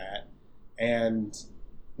questions like that. And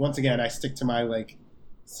once again, I stick to my like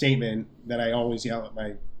statement that I always yell at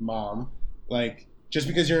my mom. Like, just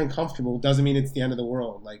because you're uncomfortable doesn't mean it's the end of the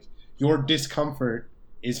world. Like, your discomfort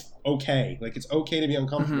is okay. Like, it's okay to be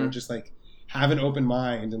uncomfortable. Just like have an open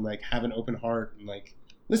mind and like have an open heart and like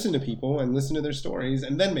listen to people and listen to their stories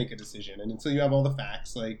and then make a decision. And until you have all the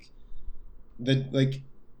facts,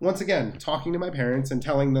 once again, talking to my parents and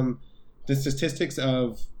telling them the statistics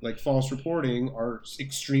of like false reporting are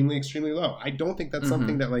extremely, extremely low. I don't think that's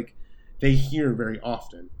something that like they hear very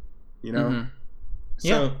often, you know?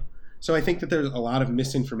 So I think that there's a lot of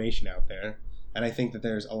misinformation out there. And I think that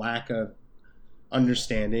there's a lack of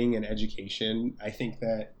understanding and education. I think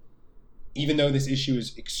that even though this issue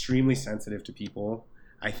is extremely sensitive to people,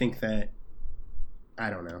 I think that, I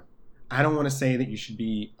don't know. I don't want to say that you should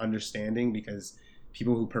be understanding because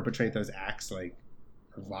people who perpetrate those acts like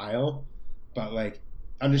are vile, but like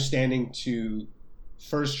understanding to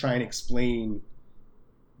first try and explain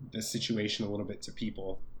the situation a little bit to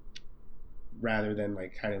people rather than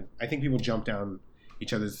like kind of, I think people jump down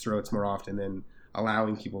each other's throats more often than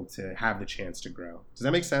allowing people to have the chance to grow. Does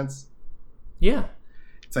that make sense? Yeah.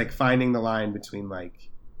 It's like finding the line between like,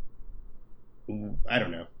 I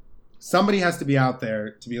don't know. Somebody has to be out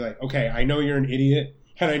there to be like, okay, I know you're an idiot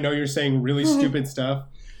and I know you're saying really stupid stuff,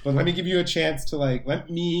 but let me give you a chance to like, let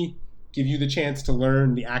me give you the chance to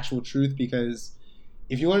learn the actual truth, because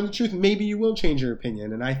if you learn the truth, maybe you will change your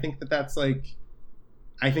opinion. And I think that that's like,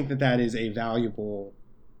 I think that that is a valuable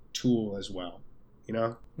tool as well, you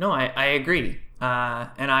know? No, I agree.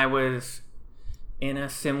 And I was in a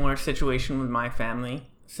similar situation with my family.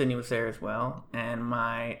 Sydney was there as well. And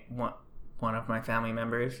one of my family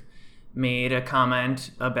members made a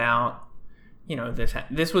comment about, you know,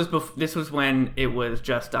 this was when it was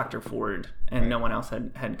just Dr. Ford and no one else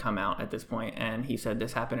had come out at this point. And he said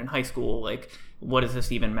this happened in high school. Like, what does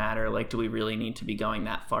this even matter? Like, do we really need to be going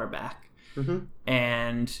that far back?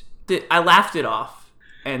 And I laughed it off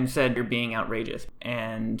and said, you're being outrageous.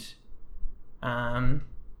 And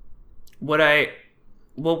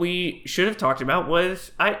what we should have talked about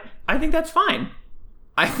was, I think that's fine.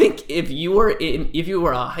 I think if you were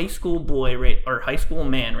a high school boy or high school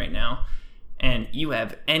man right now, and you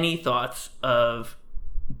have any thoughts of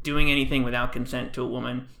doing anything without consent to a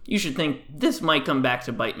woman, you should think this might come back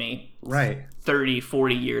to bite me. Right. 30,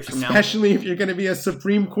 40 years from now. Especially if you're going to be a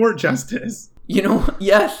Supreme Court justice. You know,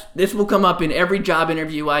 yes, this will come up in every job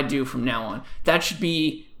interview I do from now on. That should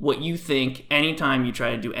be what you think anytime you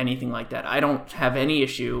try to do anything like that. I don't have any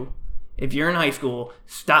issue. If you're in high school,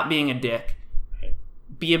 stop being a dick.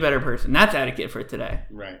 Be a better person. That's etiquette for today.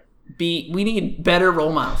 Right. We need better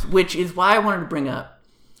role models, which is why I wanted to bring up.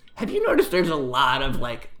 Have you noticed there's a lot of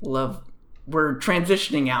like love? We're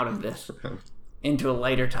transitioning out of this into a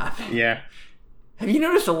lighter topic. Yeah. Have you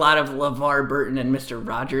noticed a lot of LeVar Burton and Mr.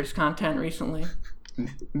 Rogers content recently?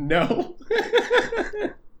 No.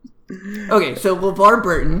 Okay, so LeVar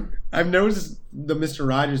Burton. I've noticed the Mr.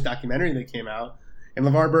 Rogers documentary that came out, and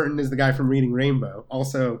LeVar Burton is the guy from Reading Rainbow.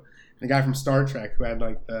 Also, the guy from Star Trek who had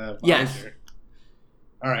like the visor. Yes.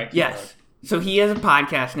 All right. Yes. Going. So he has a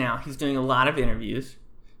podcast now. He's doing a lot of interviews.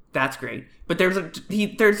 That's great. But there's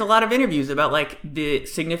a lot of interviews about like the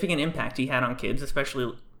significant impact he had on kids,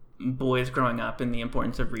 especially boys growing up, and the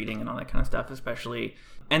importance of reading and all that kind of stuff, especially.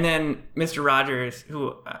 And then Mr. Rogers,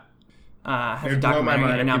 who has a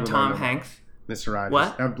documentary, and now Tom Hanks. Mr. Rogers.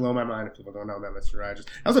 What? That would blow my mind if people don't know about Mr. Rogers.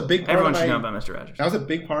 That was a big part Everyone of should know about Mr. Rogers. That was a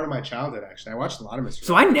big part of my childhood, actually. I watched a lot of Mr. Rogers.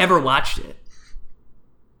 So I never watched it.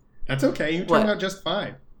 That's okay. You turned out just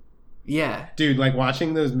fine. Yeah. Dude, like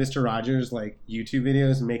watching those Mr. Rogers like YouTube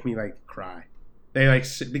videos make me like cry. They like,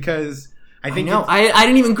 because I think I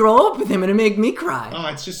didn't even grow up with him and it made me cry. Oh,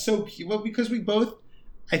 it's just so cute. Well, because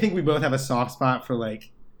I think we both have a soft spot for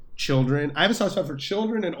like children. I have a soft spot for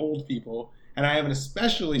children and old people. And I have an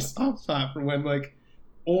especially soft spot for when like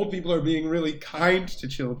old people are being really kind to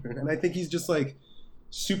children. And I think he's just like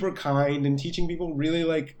super kind and teaching people really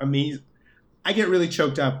like amazing. I get really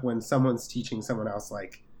choked up when someone's teaching someone else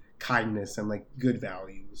like kindness and like good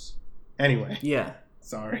values. Anyway, Yeah.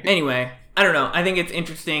 sorry. Anyway, I don't know. I think it's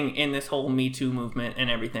interesting in this whole Me Too movement and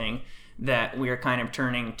everything that we are kind of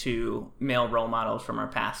turning to male role models from our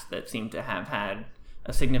past that seem to have had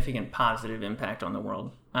a significant positive impact on the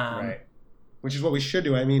world. Right. Which is what we should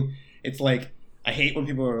do. I mean, it's like, I hate when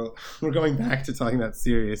people are, we're going back to talking about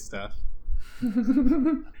serious stuff.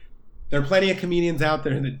 There are plenty of comedians out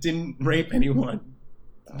there that didn't rape anyone.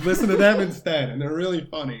 Listen to them instead, and they're really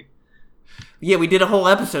funny. Yeah, we did a whole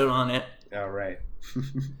episode on it. Oh, right.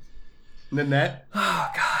 Nanette? Oh,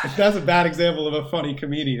 God. That's a bad example of a funny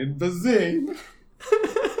comedian. The zing!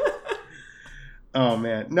 Oh,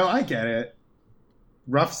 man. No, I get it.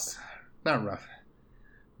 Rough's... Not rough.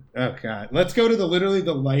 Oh, God. Let's go to literally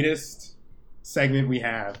the lightest segment we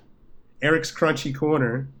have. Eric's Crunchy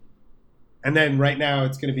Corner. And then right now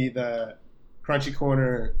it's going to be the Crunchy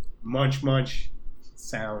Corner munch munch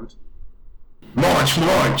sound. Munch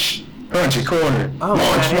munch! Crunchy Corner! Oh,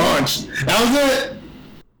 munch okay. munch! That was it!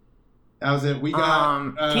 That was it. We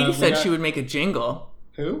got... Katie said she would make a jingle.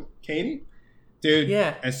 Who? Katie? Dude,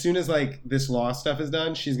 Yeah. as soon as, like, this law stuff is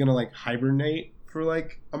done, she's going to, like, hibernate for,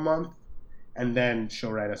 like, a month. And then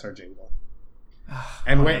she'll write us our jingle.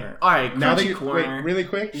 And wait, Whatever. All right, now that Crunchy you Corner. wait, really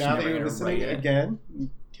quick, now that never you're gonna listening write it. again,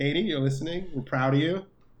 Katie, you're listening. We're proud of you.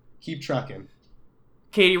 Keep trucking.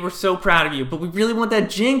 Katie, we're so proud of you, but we really want that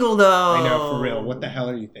jingle, though. I know, for real. What the hell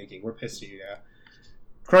are you thinking? We're pissed at you now.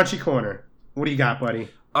 Crunchy Corner. What do you got, buddy?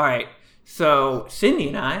 All right, so Sydney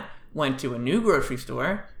and I went to a new grocery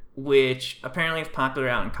store, which apparently is popular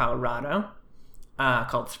out in Colorado,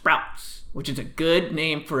 called Sprouts, which is a good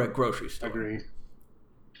name for a grocery store. Agreed.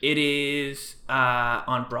 It is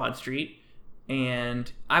on Broad Street,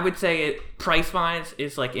 and I would say it price-wise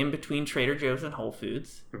is like in between Trader Joe's and Whole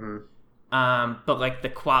Foods, but like the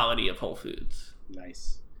quality of Whole Foods.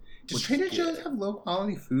 Nice. Does Which Trader is Joe's good. have low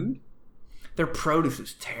quality food? Their produce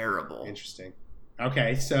is terrible. Interesting.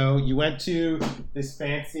 Okay, so you went to this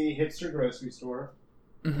fancy hipster grocery store.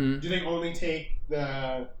 Mm-hmm. Do they only take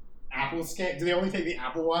the Apple scan? Do they only take the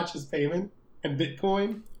Apple Watch as payment and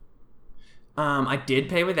Bitcoin? I did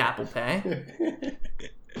pay with Apple Pay,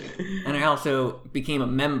 and I also became a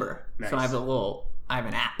member, so I Nice. I have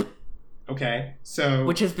an app, Okay, so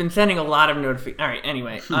which has been sending a lot of notifications. All right,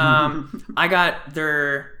 anyway, I got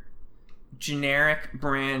their generic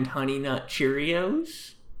brand Honey Nut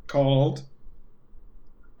Cheerios. called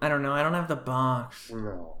I don't know. I don't have the box.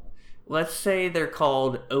 no. Let's say they're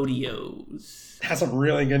called Oreos. That's a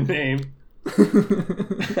really good name.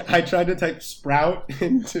 I tried to type Sprout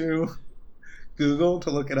into Google to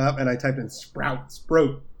look it up, and I typed in Sprout,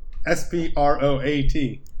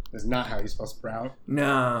 S-P-R-O-A-T. That's not how you spell Sprout.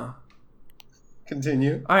 No.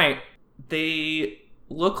 Continue. All right. They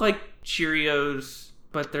look like Cheerios,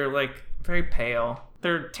 but they're like very pale.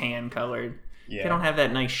 They're tan colored. Yeah, They don't have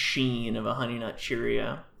that nice sheen of a Honey Nut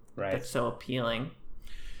Cheerio right. that's so appealing.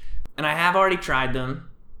 And I have already tried them,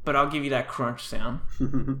 but I'll give you that crunch sound.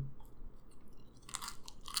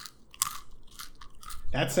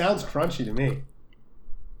 That sounds crunchy to me.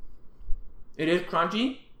 It is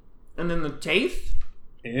crunchy, and then the taste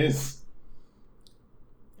It is.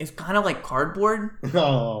 is kind of like cardboard.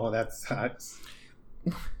 Oh, that sucks.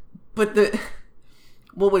 But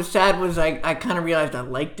what was sad was I kind of realized I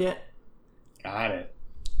liked it. Got it.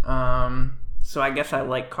 So I guess I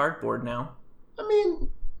like cardboard now. I mean,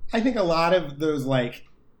 I think a lot of those, like...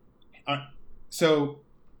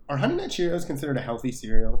 Are Honey Nut Cheerios considered a healthy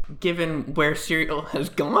cereal? Given where cereal has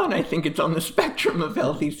gone, I think it's on the spectrum of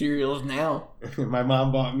healthy cereals now. My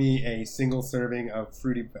mom bought me a single serving of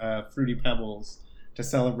Fruity Pebbles to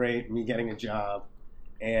celebrate me getting a job.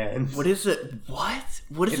 And What is it? What?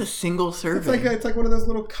 What is a single serving? it's like one of those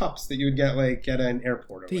little cups that you would get like at an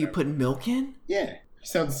airport. Or Do you whatever. put milk in? Yeah. You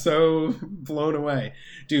sound so blown away.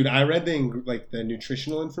 Dude, I read the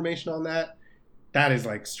nutritional information on that. That is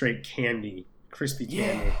like straight candy. Crispy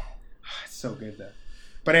candy. Yeah. It's so good though.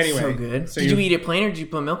 But anyway. So good. So Did you eat it plain or did you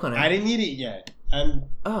put milk on it? I didn't eat it yet. I'm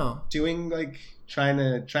Oh. doing like trying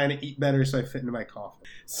to eat better so I fit into my coffin.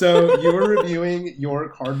 So you were reviewing your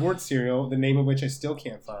cardboard cereal, the name of which I still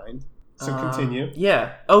can't find. So continue.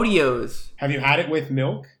 Yeah. Oreos. Have you had it with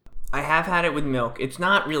milk? I have had it with milk. It's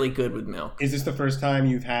not really good with milk. Is this the first time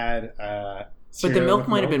you've had But cereal the milk with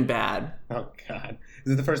might have been bad. Oh God!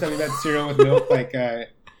 Is it the first time you've had cereal with milk? Like,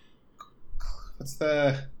 It's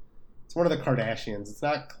one of the Kardashians. It's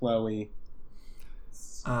not Chloe.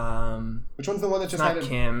 Which one's the one that It's just not had a?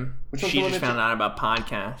 Kim. Which one's She the one just that found out about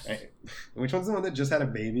podcasts. Which one's the one that just had a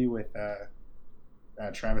baby with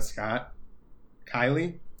Travis Scott?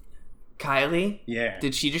 Kylie. Kylie? Yeah.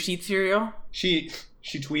 Did she just eat cereal? She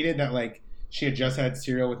tweeted that like she had just had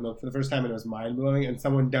cereal with milk for the first time, and it was mind-blowing, and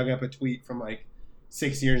someone dug up a tweet from like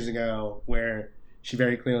 6 years ago where she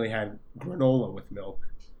very clearly had granola with milk.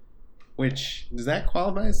 Which, does that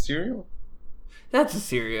qualify as cereal? That's a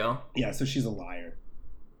cereal. Yeah, so she's a liar.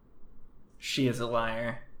 She is a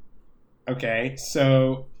liar. Okay,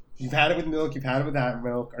 so you've had it with milk, you've had it without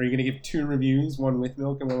milk. Are you going to give 2 reviews, one with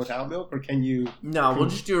milk and one without milk? Or can you... No, we'll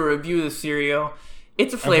just do a review of the cereal.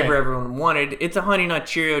 It's a flavor everyone wanted. It's a Honey Nut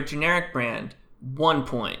Cheerio generic brand. 1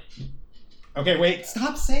 point. Okay, wait,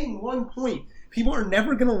 stop saying 1 point. People are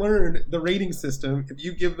never going to learn the rating system if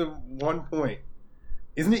you give them 1 point.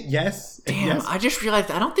 Isn't it yes? Damn, yes? I just realized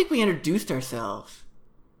I don't think we introduced ourselves.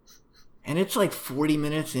 And it's like 40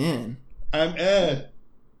 minutes in. I'm Ed.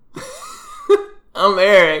 I'm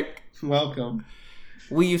Eric. Welcome.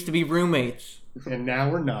 We used to be roommates. And now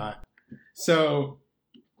we're not. So,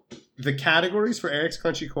 the categories for Eric's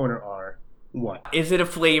Crunchy Corner are what? Is it a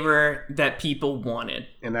flavor that people wanted?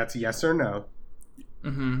 And that's yes or no.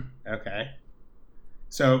 Mm-hmm. Okay.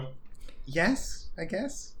 So, yes, I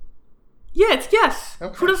guess? Yeah, it's yes.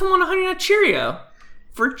 Okay. Who doesn't want a Honey Nut Cheerio?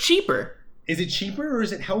 For cheaper. Is it cheaper or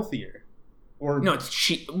is it healthier? Or No, it's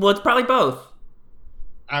cheap. Well, it's probably both.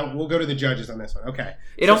 We'll go to the judges on this one. Okay.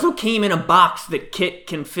 It also came in a box that Kit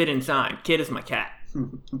can fit inside. Kit is my cat.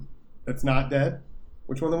 That's not dead?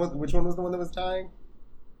 Which one was the one that was dying?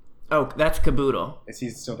 Oh, that's Caboodle. Is he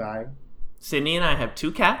still dying? Sydney and I have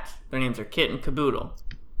 2 cats. Their names are Kit and Caboodle.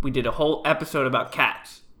 We did a whole episode about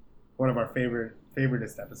cats. One of our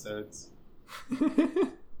favoritist episodes.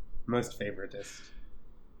 Most favoritist.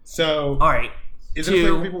 So, All right. is it a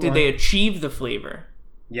flavor 2, people did want? they achieve the flavor?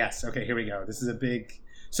 Yes. Okay, here we go. This is a big...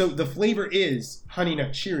 So, the flavor is Honey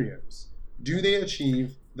Nut Cheerios. Do they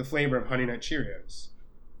achieve the flavor of Honey Nut Cheerios?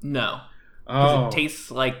 No. Oh. Because it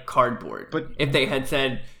tastes like cardboard. But- if they had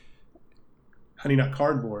said, Honey Nut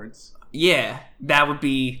Cardboards. yeah, that would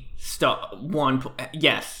be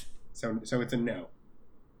yes. So it's a no.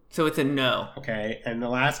 So it's a no. Okay, and the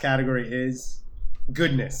last category is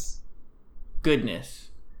goodness,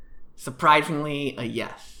 Goodness. Surprisingly, a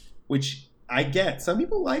yes. which I get. Some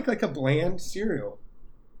people like a bland cereal.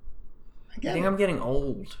 I I get think it. I'm getting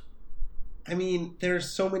old. I mean, there's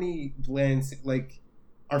so many blands. Like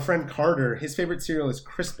our friend Carter, his favorite cereal is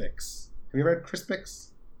Crispix. Have you ever had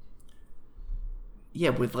Crispix? Yeah,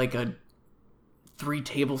 with like 3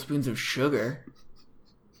 tablespoons of sugar.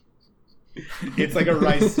 It's like a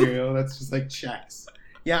rice cereal that's just like checks.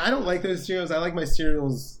 Yeah, I don't like those cereals. I like my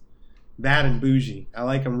cereals bad and bougie. I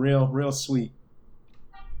like them real sweet.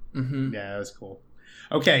 Mm-hmm. Yeah, that was cool.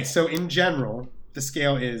 Okay, so in general, the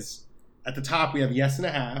scale is at the top we have yes and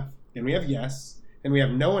a half, then we have yes, then we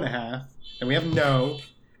have no and a half, then we have no,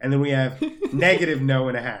 and then we have negative no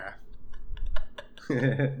and a half.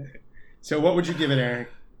 So what would you give it, Eric?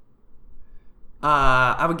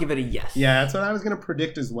 I would give it a yes. Yeah, that's what I was going to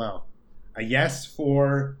predict as well. A yes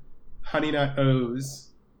for Honey Nut O's.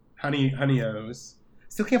 Honey O's.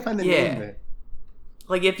 Still can't find the name of it.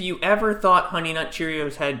 Like, if you ever thought Honey Nut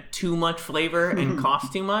Cheerios had too much flavor and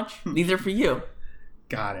cost too much, these are for you.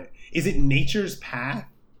 Got it. Is it Nature's Path?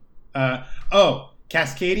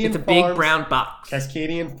 Cascadian It's a Farms. big brown box.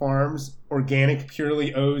 Cascadian Farms Organic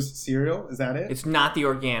Purely O's cereal. Is that it? It's not the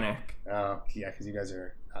organic. Oh, yeah, because you guys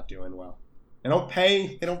are not doing well. They don't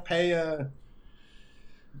pay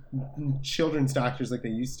children's doctors like they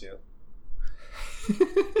used to.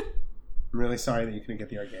 I'm really sorry that you couldn't get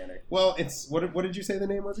the organic. Well, it's what did you say the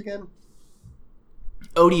name was again?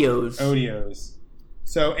 Odeos. Odeos.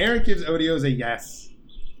 So Eric gives Odeos a yes.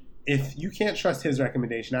 If you can't trust his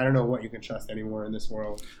recommendation, I don't know what you can trust anymore in this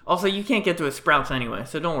world. Also, you can't get to a Sprouts anyway,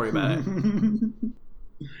 so don't worry about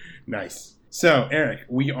it. Nice. So, Eric,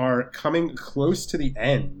 we are coming close to the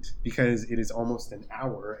end because it is almost an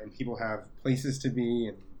hour and people have places to be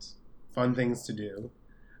and fun things to do.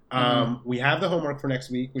 We have the homework for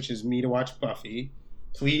next week, which is me to watch Buffy.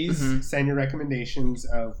 Please send your recommendations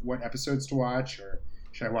of what episodes to watch, or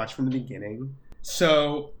should I watch from the beginning?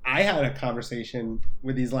 So, I had a conversation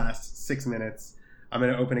with these last 6 minutes. I'm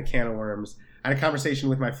going to open a can of worms. I had a conversation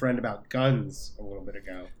with my friend about guns a little bit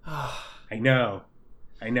ago. I know.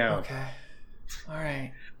 Okay. All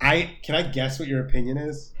right. Can I guess what your opinion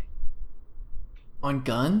is? On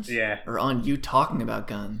guns? Yeah. Or on you talking about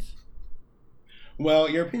guns? Well,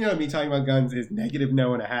 your opinion on me talking about guns is negative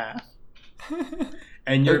no and a half.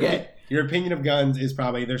 And your opinion of guns is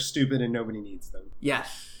probably they're stupid and nobody needs them.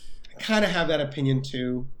 Yes. I kind of have that opinion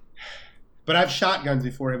too. But I've shot guns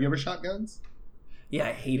before. Have you ever shot guns? Yeah,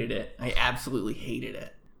 I hated it. I absolutely hated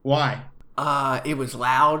it. Why? It was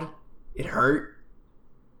loud. It hurt.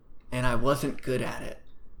 And I wasn't good at it.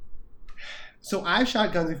 So I've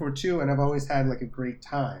shot guns before too, and I've always had like a great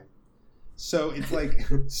time. So it's like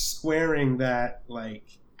squaring that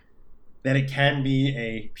that it can be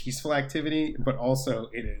a peaceful activity, but also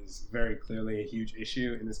it is very clearly a huge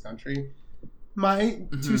issue in this country. My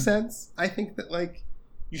 2 cents, I think that like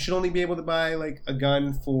you should only be able to buy like a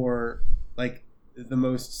gun for like the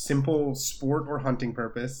most simple sport or hunting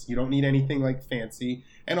purpose. You don't need anything like fancy.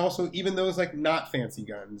 And also even those like not fancy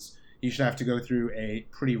guns, you should have to go through a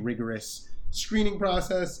pretty rigorous screening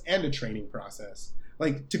process and a training process.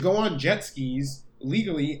 Like to go on jet skis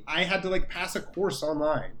legally, I had to like pass a course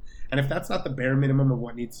online. And if that's not the bare minimum of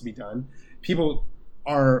what needs to be done,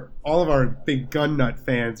 all of our big gun nut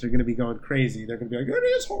fans are going to be going crazy. They're going to be like, it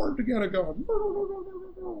is hard to get a gun.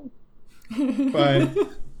 But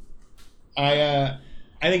I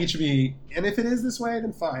think it should be, and if it is this way,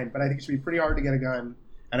 then fine. But I think it should be pretty hard to get a gun.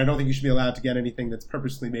 And I don't think you should be allowed to get anything that's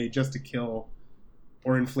purposely made just to kill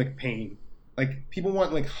or inflict pain. Like, people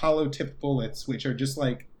want, like, hollow-tipped bullets, which are just,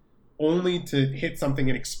 like, only to hit something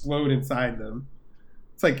and explode inside them.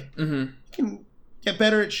 It's like, you can get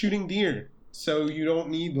better at shooting deer, so you don't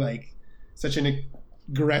need, like, such an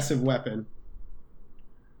aggressive weapon.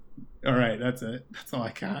 All right, that's it. That's all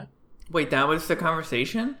I got. Wait, that was the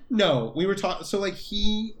conversation? No, we were talking, so, like,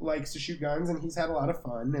 he likes to shoot guns, and he's had a lot of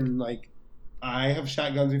fun, and, like, I have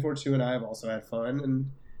shot guns before, too, and I have also had fun,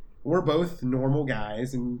 and we're both normal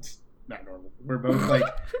guys, and... Not normal. We're both like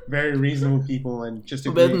very reasonable people and just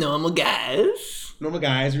we're both normal guys. Normal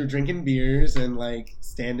guys. We were drinking beers and like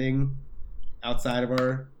standing outside of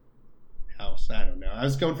our house. I don't know. I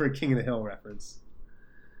was going for a King of the Hill reference,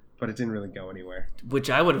 but it didn't really go anywhere. Which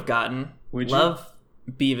I would have gotten. Would Love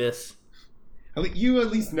Beavis. You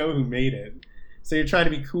at least know who made it. So you're trying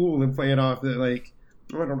to be cool and play it off that like,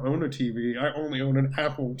 oh, I don't own a TV. I only own an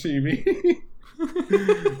Apple TV.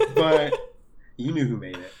 But you knew who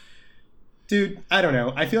made it. Dude, I don't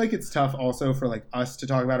know. I feel like it's tough also for like us to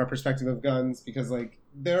talk about our perspective of guns because like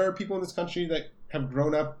there are people in this country that have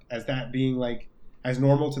grown up as that being like as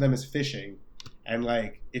normal to them as fishing. And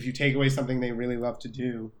like if you take away something they really love to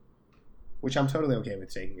do, which I'm totally okay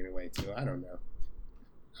with taking it away too. I don't know.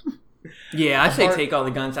 Yeah, I say take all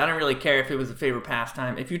the guns. I don't really care if it was a favorite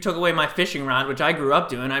pastime. If you took away my fishing rod, which I grew up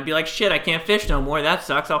doing, I'd be like, shit, I can't fish no more. That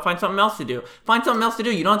sucks. I'll find something else to do. Find something else to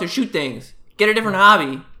do. You don't have to shoot things. Get a different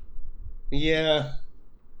hobby. Yeah.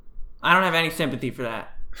 I don't have any sympathy for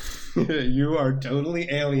that. You are totally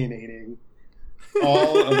alienating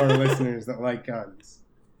all of our listeners that like guns.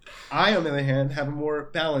 I, on the other hand, have a more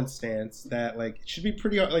balanced stance that, like, it should be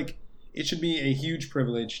pretty, like, it should be a huge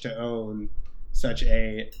privilege to own such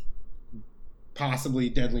a possibly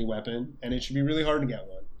deadly weapon, and it should be really hard to get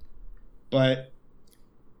one. But,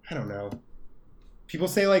 I don't know. People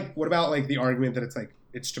say, like, what about, like, the argument that it's, like,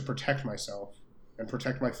 it's to protect myself and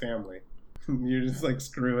protect my family? You're just like,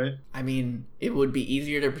 screw it. I mean, it would be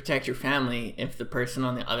easier to protect your family if the person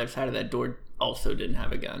on the other side of that door also didn't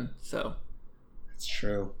have a gun, so. That's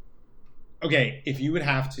true. Okay, if you would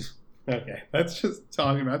have to... Okay, let's just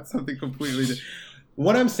talk about something completely different.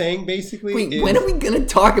 What I'm saying, basically, is... when are we going to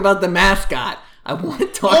talk about the mascot? I want to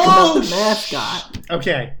talk about the mascot.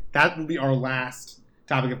 Okay, that will be our last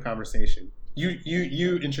topic of conversation.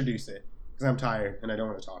 You introduce it, because I'm tired, and I don't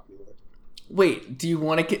want to talk anymore. Wait, do you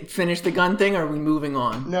want to finish the gun thing, or are we moving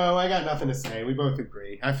on? No, I got nothing to say. We both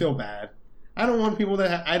agree. I feel bad. I don't want people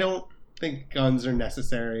that... I don't think guns are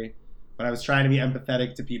necessary, but I was trying to be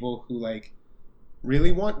empathetic to people who, like,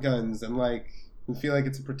 really want guns and, like, who feel like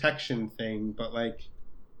it's a protection thing, but, like,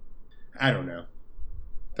 I don't know.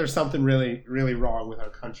 There's something really, really wrong with our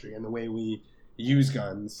country and the way we use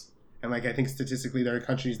guns. And, like, I think statistically there are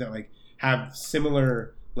countries that, like, have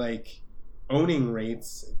similar, like... owning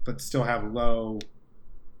rates, but still have low.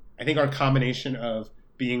 I think our combination of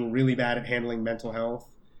being really bad at handling mental health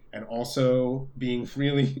and also being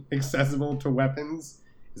really accessible to weapons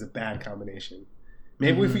is a bad combination.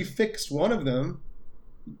 Maybe if we fixed one of them,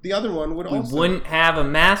 the other one would also. We wouldn't have a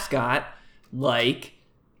mascot like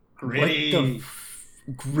Gritty.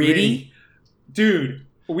 Gritty? Dude,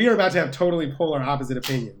 we are about to have totally polar opposite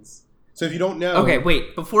opinions. So if you don't know. Okay,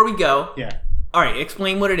 wait. Before we go. Yeah. All right,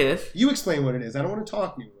 explain what it is. You explain what it is. I don't want to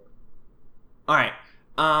talk anymore. All right.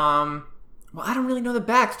 Well, I don't really know the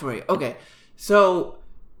backstory. Okay, so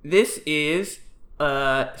this is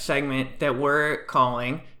a segment that we're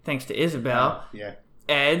calling, thanks to Isabel,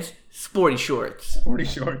 Ed's Sporty Shorts. Sporty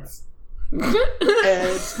Shorts.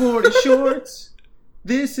 Ed's Sporty Shorts.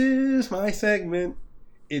 This is my segment.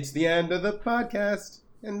 It's the end of the podcast,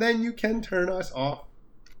 and then you can turn us off.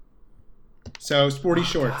 So, Sporty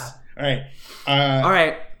Shorts. God. All right. All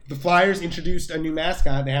right. The Flyers introduced a new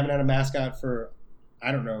mascot. They haven't had a mascot for,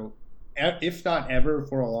 I don't know, if not ever,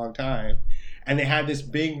 for a long time. And they had this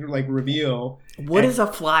big like reveal. What is a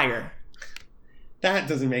flyer? That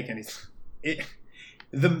doesn't make any sense.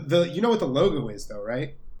 The you know what the logo is though,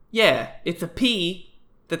 right? Yeah, it's a P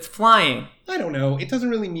that's flying. I don't know. It doesn't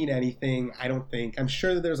really mean anything, I don't think. I'm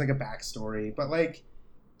sure that there's like a backstory, but like,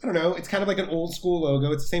 I don't know. It's kind of like an old school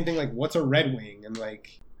logo. It's the same thing like, what's a Red Wing? And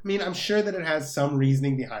like, I mean, I'm sure that it has some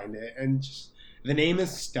reasoning behind it. And just, the name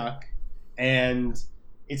is stuck. And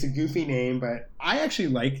it's a goofy name, but I actually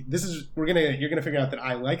like, you're gonna figure out that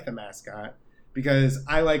I like the mascot. Because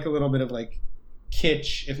I like a little bit of like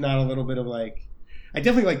kitsch, if not a little bit of like, I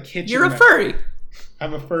definitely like kitsch. You're a furry.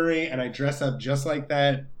 I'm a furry, and I dress up just like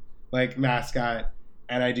that, like mascot,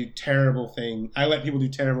 and I do terrible things. I let people do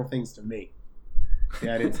terrible things to me.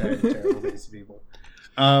 Yeah, I didn't say I did terrible things to people.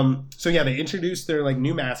 So yeah, they introduced their like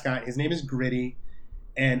new mascot. His name is Gritty,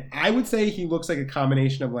 and I would say he looks like a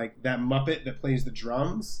combination of like that Muppet that plays the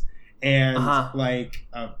drums and like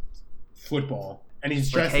a football. And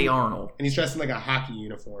he's dressed like Hey Arnold, and he's dressed in like a hockey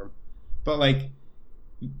uniform, but like.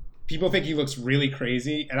 People think he looks really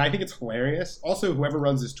crazy, and I think it's hilarious. Also, whoever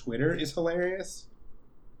runs his Twitter is hilarious.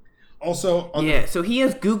 Also, so he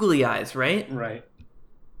has googly eyes, right? Right.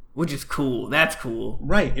 Which is cool. That's cool.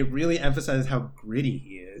 Right. It really emphasizes how gritty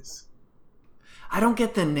he is. I don't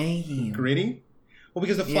get the name. Gritty? Well,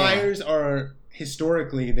 because the Flyers are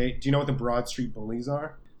historically, do you know what the Broad Street Bullies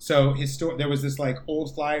are? So there was this like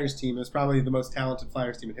old Flyers team. It was probably the most talented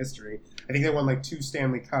Flyers team in history. I think they won like 2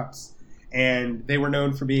 Stanley Cups. And they were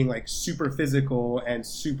known for being like super physical and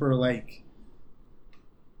super like,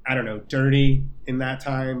 I don't know, dirty in that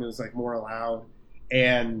time. It was like more allowed.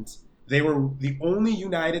 And they were the only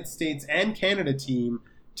United States and Canada team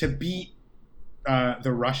to beat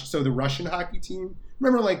the Russian hockey team.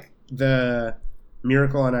 Remember like the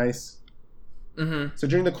Miracle on Ice? Mm-hmm. So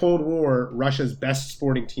during the Cold War, Russia's best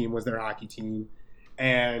sporting team was their hockey team.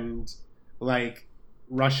 And like,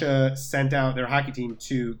 Russia sent out their hockey team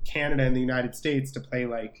to Canada and the United States to play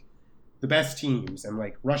like the best teams, and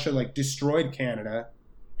like Russia like destroyed Canada,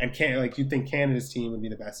 and like you'd think Canada's team would be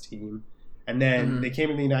the best team, and then they came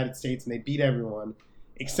to the United States and they beat everyone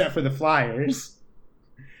except for the Flyers,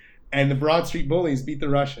 and the Broad Street Bullies beat the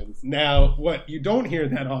Russians. Now, what you don't hear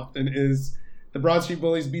that often is the Broad Street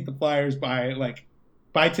Bullies beat the Flyers by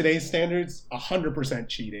today's standards, 100%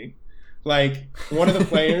 cheating. Like, one of the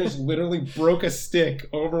players literally broke a stick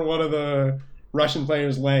over one of the Russian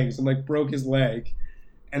player's legs and, like, broke his leg.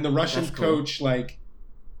 And the Russian coach, like,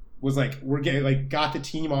 was like, got the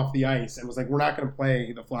team off the ice and was like, we're not going to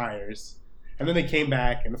play the Flyers. And then they came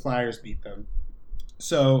back and the Flyers beat them.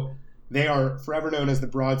 So they are forever known as the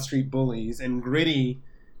Broad Street Bullies, and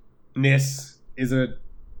grittiness is a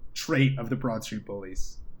trait of the Broad Street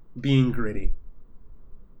Bullies. Being gritty.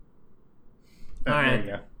 All right. There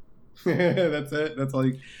you go. That's it. That's all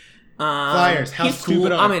you. Flyers. How he's stupid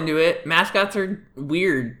cool. are I'm into it. Mascots are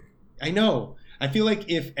weird. I know. I feel like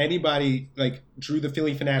if anybody like drew the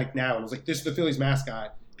Philly Fanatic now and was like, "This is the Phillies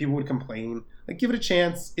mascot," people would complain. Like, give it a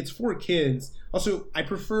chance. It's for kids. Also, I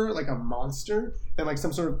prefer like a monster than like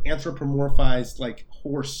some sort of anthropomorphized like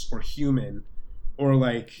horse or human or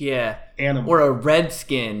like animal or a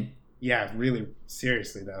redskin. Yeah, really.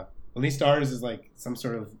 Seriously though, at least ours is like some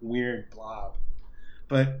sort of weird blob.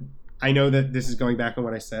 But I know that this is going back on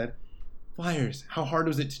what I said. Flyers, how hard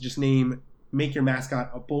was it to just make your mascot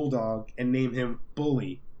a bulldog and name him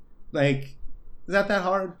Bully? Like, is that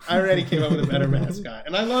hard? I already came up with a better mascot,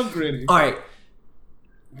 and I love Gritty. All right,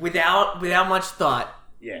 without much thought.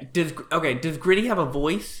 Yeah. Does Gritty have a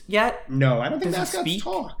voice yet? No, I don't think mascots speak?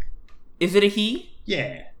 Talk. Is it a he?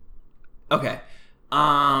 Yeah. Okay.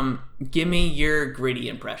 Give me your Gritty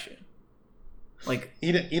impression. Like,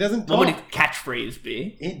 he doesn't talk. What would his catchphrase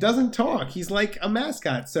be? He doesn't talk. He's like a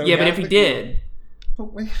mascot. So yeah, but if he did. Oh,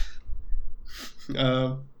 wait.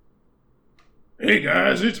 Hey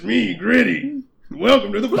guys, it's me, Gritty.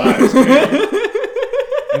 Welcome to the Flyers game.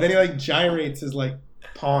 And then he like gyrates his like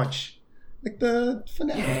paunch, like the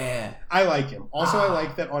Fanatic. Yeah. I like him. Also, I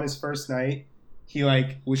like that on his first night, he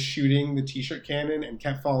like was shooting the t-shirt cannon and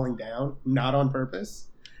kept falling down, not on purpose.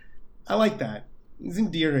 I like that. He's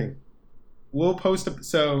endearing. We'll post a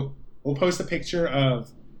picture of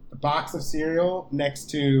a box of cereal next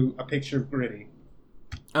to a picture of Gritty.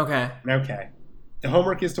 Okay. Okay. The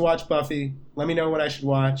homework is to watch Buffy. Let me know what I should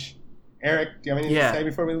watch. Eric, do you have anything to say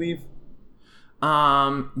before we leave?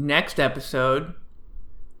 Next episode,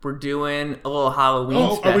 we're doing a little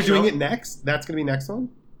Halloween special. Are we doing it next? That's going to be next one?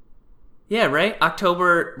 Yeah, right?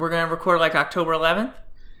 We're going to record like October 11th?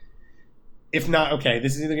 If not, okay,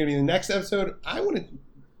 this is either going to be the next episode.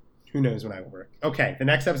 Who knows when I work? Okay, the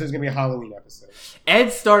next episode is going to be a Halloween episode.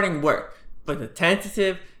 Ed's starting work, but the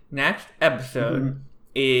tentative next episode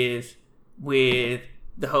is with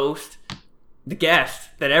the host, the guest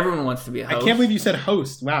that everyone wants to be a host. I can't believe you said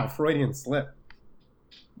host. Wow, Freudian slip.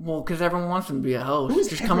 Well, because everyone wants him to be a host. Who is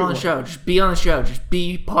Just come on the show. Just be on the show. Just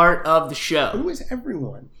be part of the show. Who is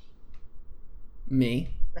everyone?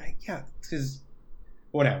 Me. Right, yeah, because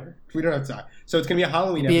whatever. We don't have time. So it's going to be a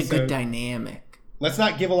Halloween Be episode. a good dynamic. Let's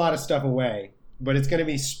not give a lot of stuff away, but it's going to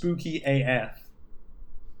be spooky AF.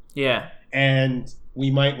 Yeah. And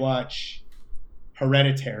we might watch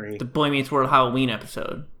Hereditary. The Boy Meets World Halloween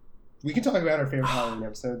episode. We can talk about our favorite Halloween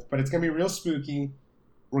episodes, but it's going to be real spooky.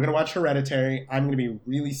 We're going to watch Hereditary. I'm going to be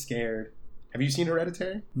really scared. Have you seen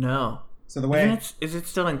Hereditary? No. So the way... Is it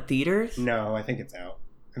still in theaters? No, I think it's out.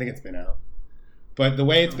 I think it's been out. But the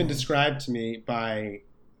way it's been described to me by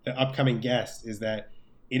the upcoming guest is that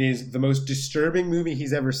it is the most disturbing movie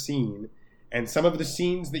he's ever seen, and some of the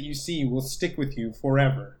scenes that you see will stick with you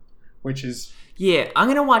forever, which is... Yeah, I'm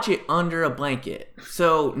going to watch it under a blanket.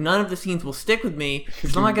 So none of the scenes will stick with me,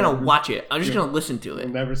 because I'm not going to watch it. I'm just going to listen to You'll it.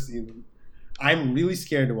 never see them. I'm really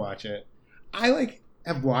scared to watch it. I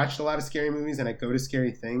have watched a lot of scary movies, and I go to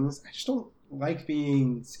scary things. I just don't like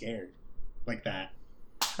being scared like that.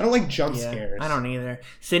 I don't like jump scares. I don't either.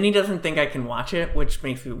 Sydney doesn't think I can watch it, which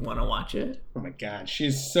makes me want to watch it. Oh my god, she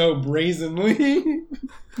is so brazenly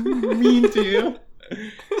mean to you.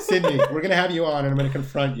 Sydney, we're going to have you on, and I'm going to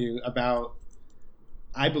confront you about...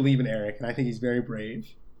 I believe in Eric, and I think he's very brave.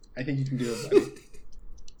 I think you can do it, buddy.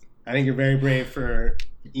 I think you're very brave for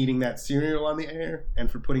eating that cereal on the air and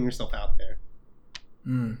for putting yourself out there.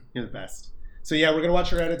 You're the best. So yeah, we're going to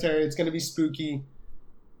watch Hereditary. It's going to be spooky.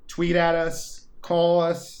 Tweet at us. Call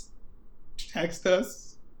us. Text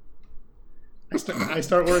us. I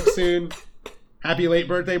start work soon. Happy late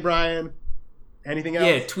birthday, Brian. Anything else?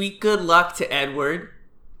 Yeah, tweet good luck to Edward.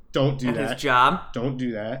 Don't do at that. his job. Don't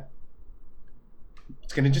do that.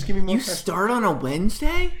 It's going to just give me more You start on a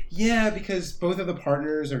Wednesday? Yeah, because both of the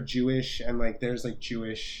partners are Jewish, and there's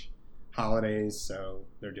Jewish holidays, so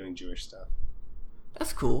they're doing Jewish stuff.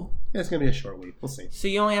 That's cool. Yeah, it's going to be a short week. We'll see. So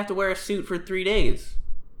you only have to wear a suit for 3 days.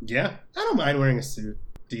 Yeah, I don't mind wearing a suit.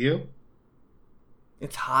 Do you?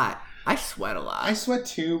 It's hot. I sweat a lot. I sweat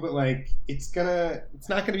too, but it's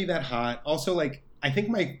not gonna be that hot. Also, I think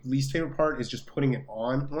my least favorite part is just putting it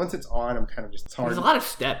on. Once it's on, I'm kind of just... It's hard. There's a lot of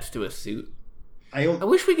steps to a suit. I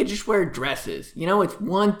wish we could just wear dresses. It's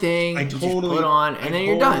one thing you just put on, and then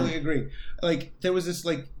you're done. I totally agree. There was this,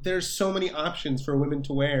 there's so many options for women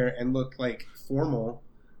to wear and look, formal,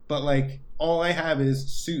 but, all I have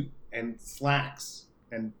is suit and slacks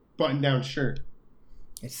and button-down shirt.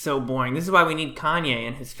 It's so boring. This is why we need Kanye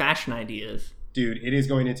and his fashion ideas. Dude, it is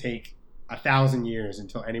going to take 1,000 years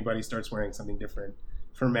until anybody starts wearing something different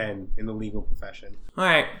for men in the legal profession. All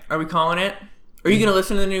right, are we calling it? Are you going to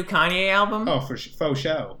listen to the new Kanye album? Oh, for faux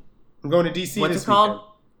show. I'm going to DC What's this it called? weekend.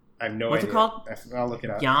 I have no What's idea. it called? I'll look it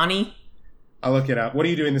up. Yanni? I'll look it up. What are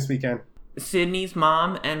you doing this weekend? Sydney's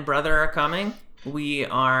mom and brother are coming. We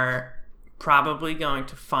are probably going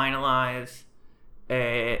to finalize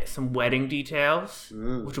some wedding details,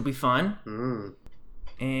 which will be fun.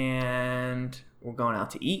 And we're going out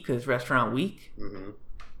to eat because it's restaurant week.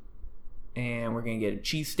 And we're going to get a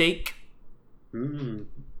cheesesteak.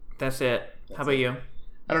 That's it. How about you?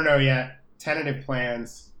 I don't know yet. Tentative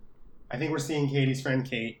plans. I think we're seeing Katie's friend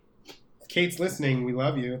Kate. If Kate's listening, we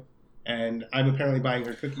love you. And I'm apparently buying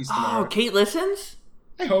her cookies tomorrow. Oh, Kate listens?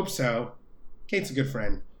 I hope so. Kate's a good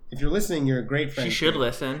friend. If you're listening, you're a great friend. She should Kate.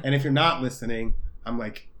 listen. And if you're not listening, I'm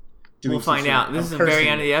doing we'll find out. This is the very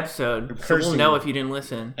end of the episode. So we'll know if you didn't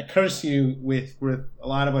listen. I curse you with a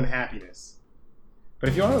lot of unhappiness. But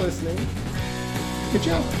if you are listening, good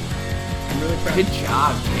job. I'm really proud. Good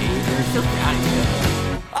job, Kate. We're so proud of you.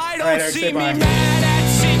 I All right, don't Eric, see say me bye. mad at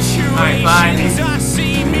situations. All right, bye. I see